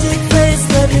gorgeous magic face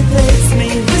levitates me.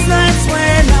 These nights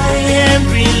when I am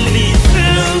really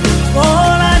through,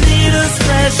 all I need is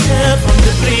fresh air from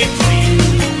the big tree.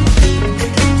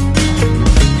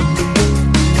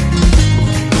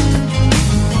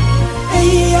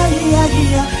 Hey,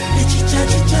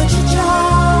 cha-cha-cha-cha-cha.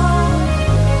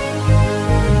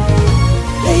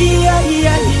 Hey,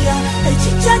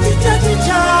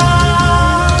 cha-cha-cha-cha-cha.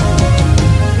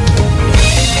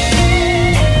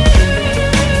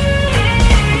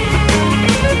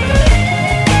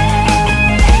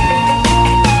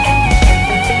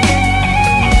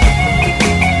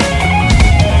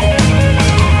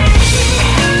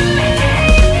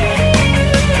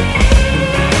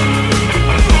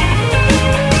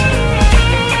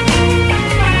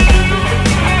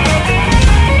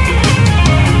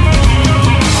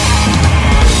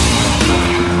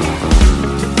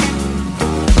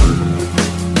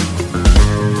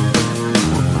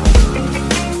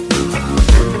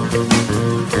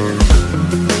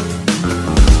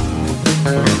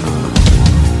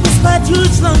 Despite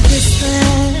huge long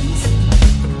distance,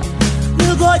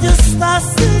 the gorgeous star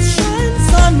still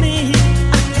shines on me.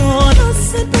 I don't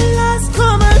symbolize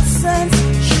common sense.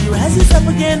 She rises up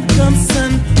again, comes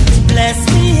sun to bless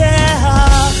me, yeah.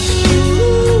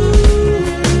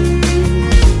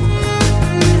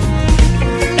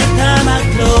 Every time I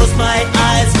close my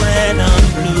eyes when I'm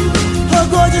blue, her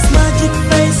gorgeous magic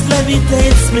face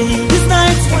levitates me. These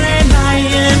nights when I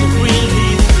am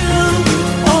really through,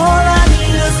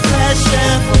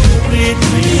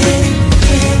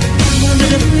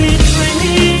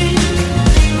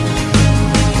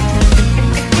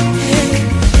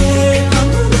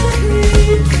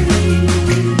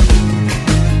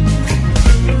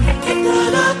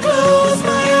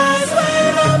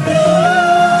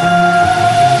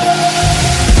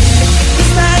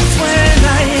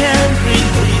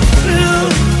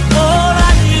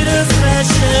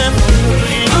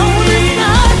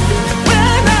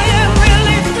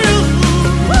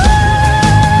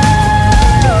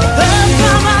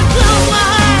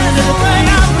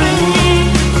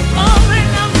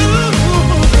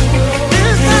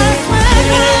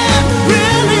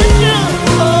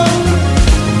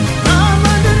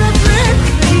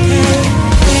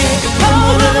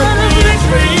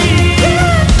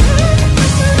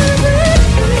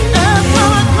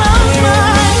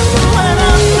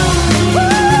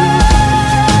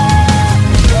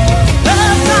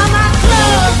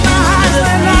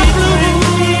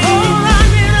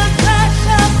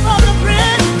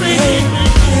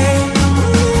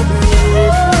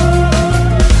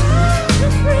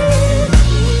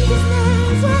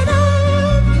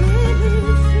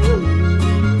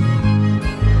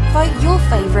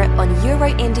 favourite on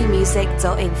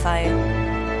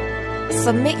euroindiemusic.info.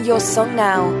 Submit your song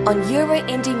now on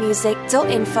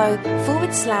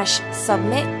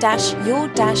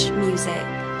euroindiemusic.info/submit-your-music.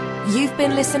 You've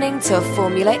been listening to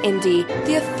Formula Indie,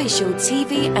 the official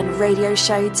TV and radio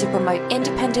show to promote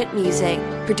independent music,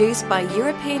 produced by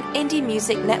European Indie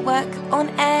Music Network, on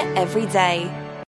air every day.